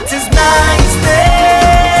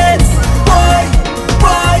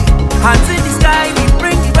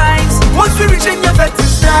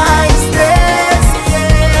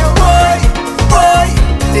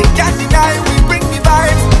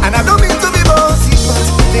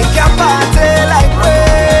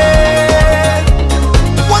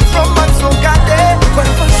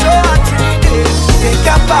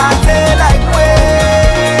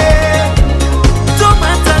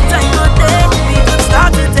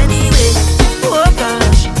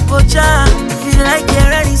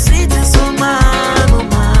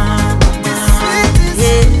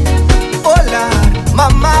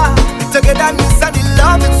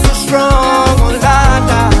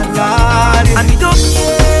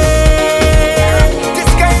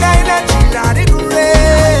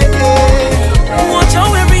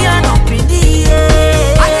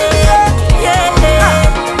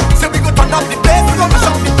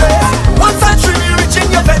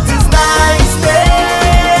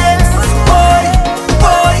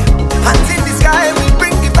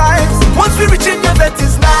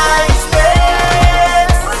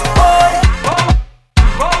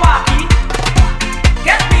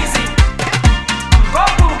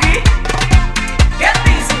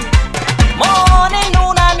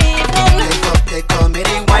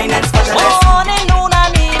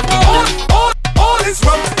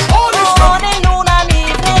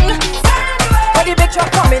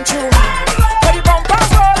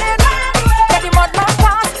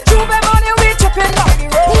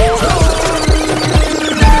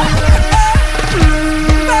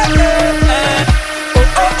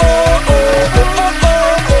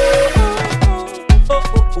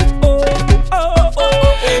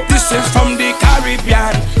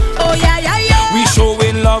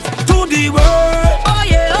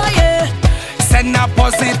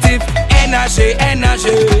 dégagez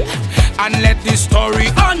énergie and let this story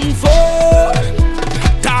unfold.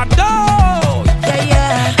 Tado,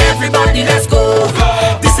 yeah. Everybody, let's go.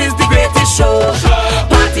 This is the greatest show.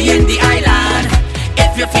 Party in the island.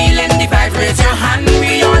 If you're feeling the vibe, raise your hand.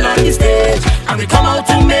 We all on the stage, and we come out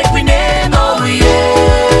to make we name. Oh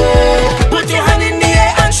yeah. Put your hand in the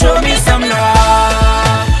air and show me some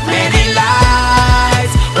love. Many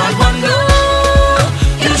lights, but one glow.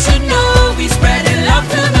 You should know we spreading love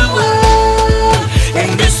to the world.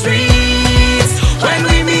 In the streets, when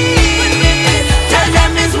we meet, tell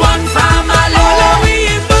them it's one family. all we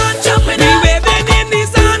is born jumping, we waving in the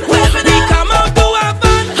sun. We come out to have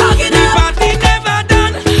fun, hugging the party never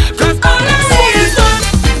done. 'Cause all I see is fun.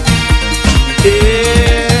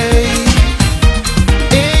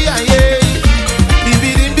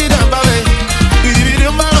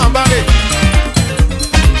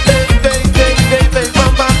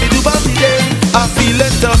 I feel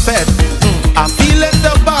it the fed, I feel it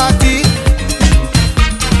the party.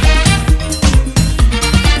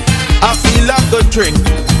 I feel like a drink,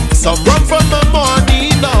 some rum from the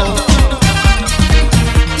morning now.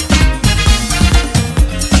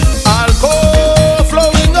 Alcohol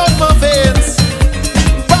flowing out my veins,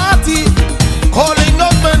 party calling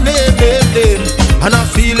out my name, and I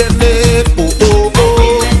feeling it, oh oh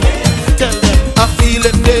oh. Tell them I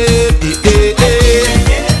feeling it,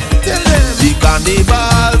 Tell them the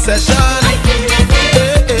carnival session,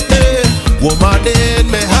 woman in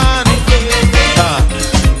my hand,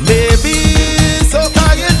 maybe soca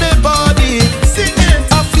in my body. Sing it,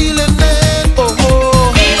 I feeling it, oh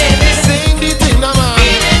oh. Sing the thing, man.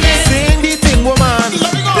 Sing the thing, woman.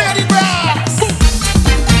 Ready, brass.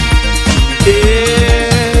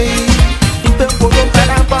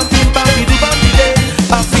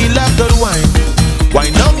 I feel like good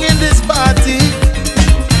wine down in this party.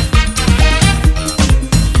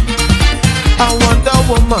 I want a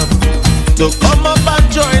woman to come up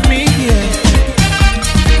and join me here.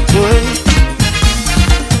 Boy.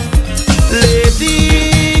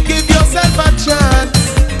 Lady, give yourself a chance.